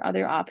some of your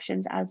other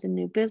options as a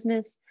new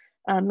business.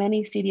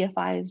 Many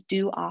CDFIs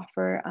do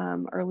offer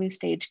early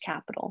stage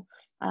capital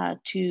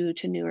to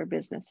newer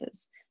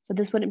businesses. So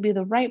this wouldn't be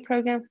the right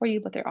program for you,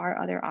 but there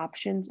are other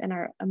options, and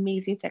our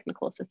amazing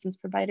technical assistance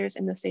providers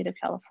in the state of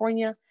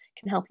California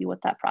can help you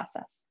with that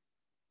process.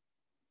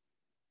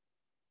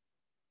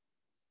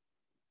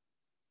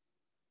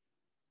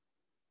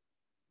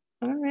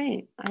 All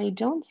right, I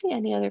don't see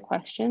any other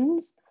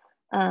questions.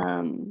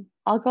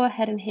 I'll go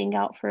ahead and hang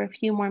out for a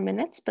few more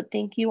minutes, but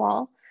thank you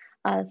all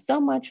so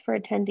much for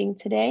attending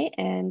today.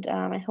 And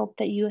I hope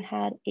that you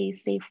had a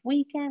safe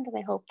weekend, and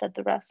I hope that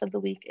the rest of the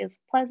week is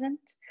pleasant.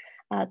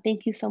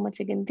 Thank you so much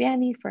again,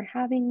 Danny, for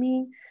having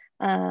me.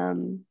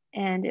 And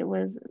it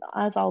was,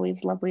 as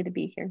always, lovely to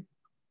be here.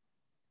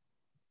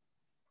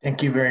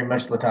 Thank you very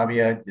much,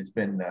 Latavia. It's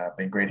been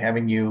great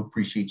having you.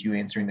 Appreciate you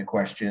answering the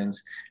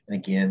questions. And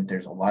again,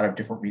 there's a lot of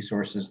different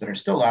resources that are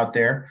still out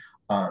there,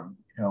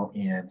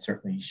 and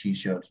certainly she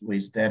showed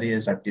ways that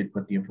is. I did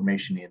put the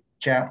information in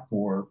chat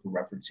for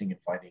referencing and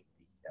finding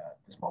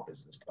the Small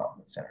Business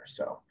Development Center.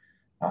 So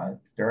if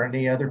there are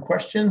any other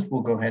questions,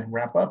 we'll go ahead and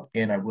wrap up,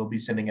 and I will be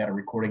sending out a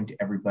recording to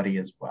everybody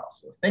as well.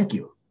 So thank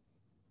you.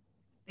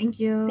 Thank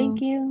you.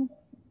 Thank you.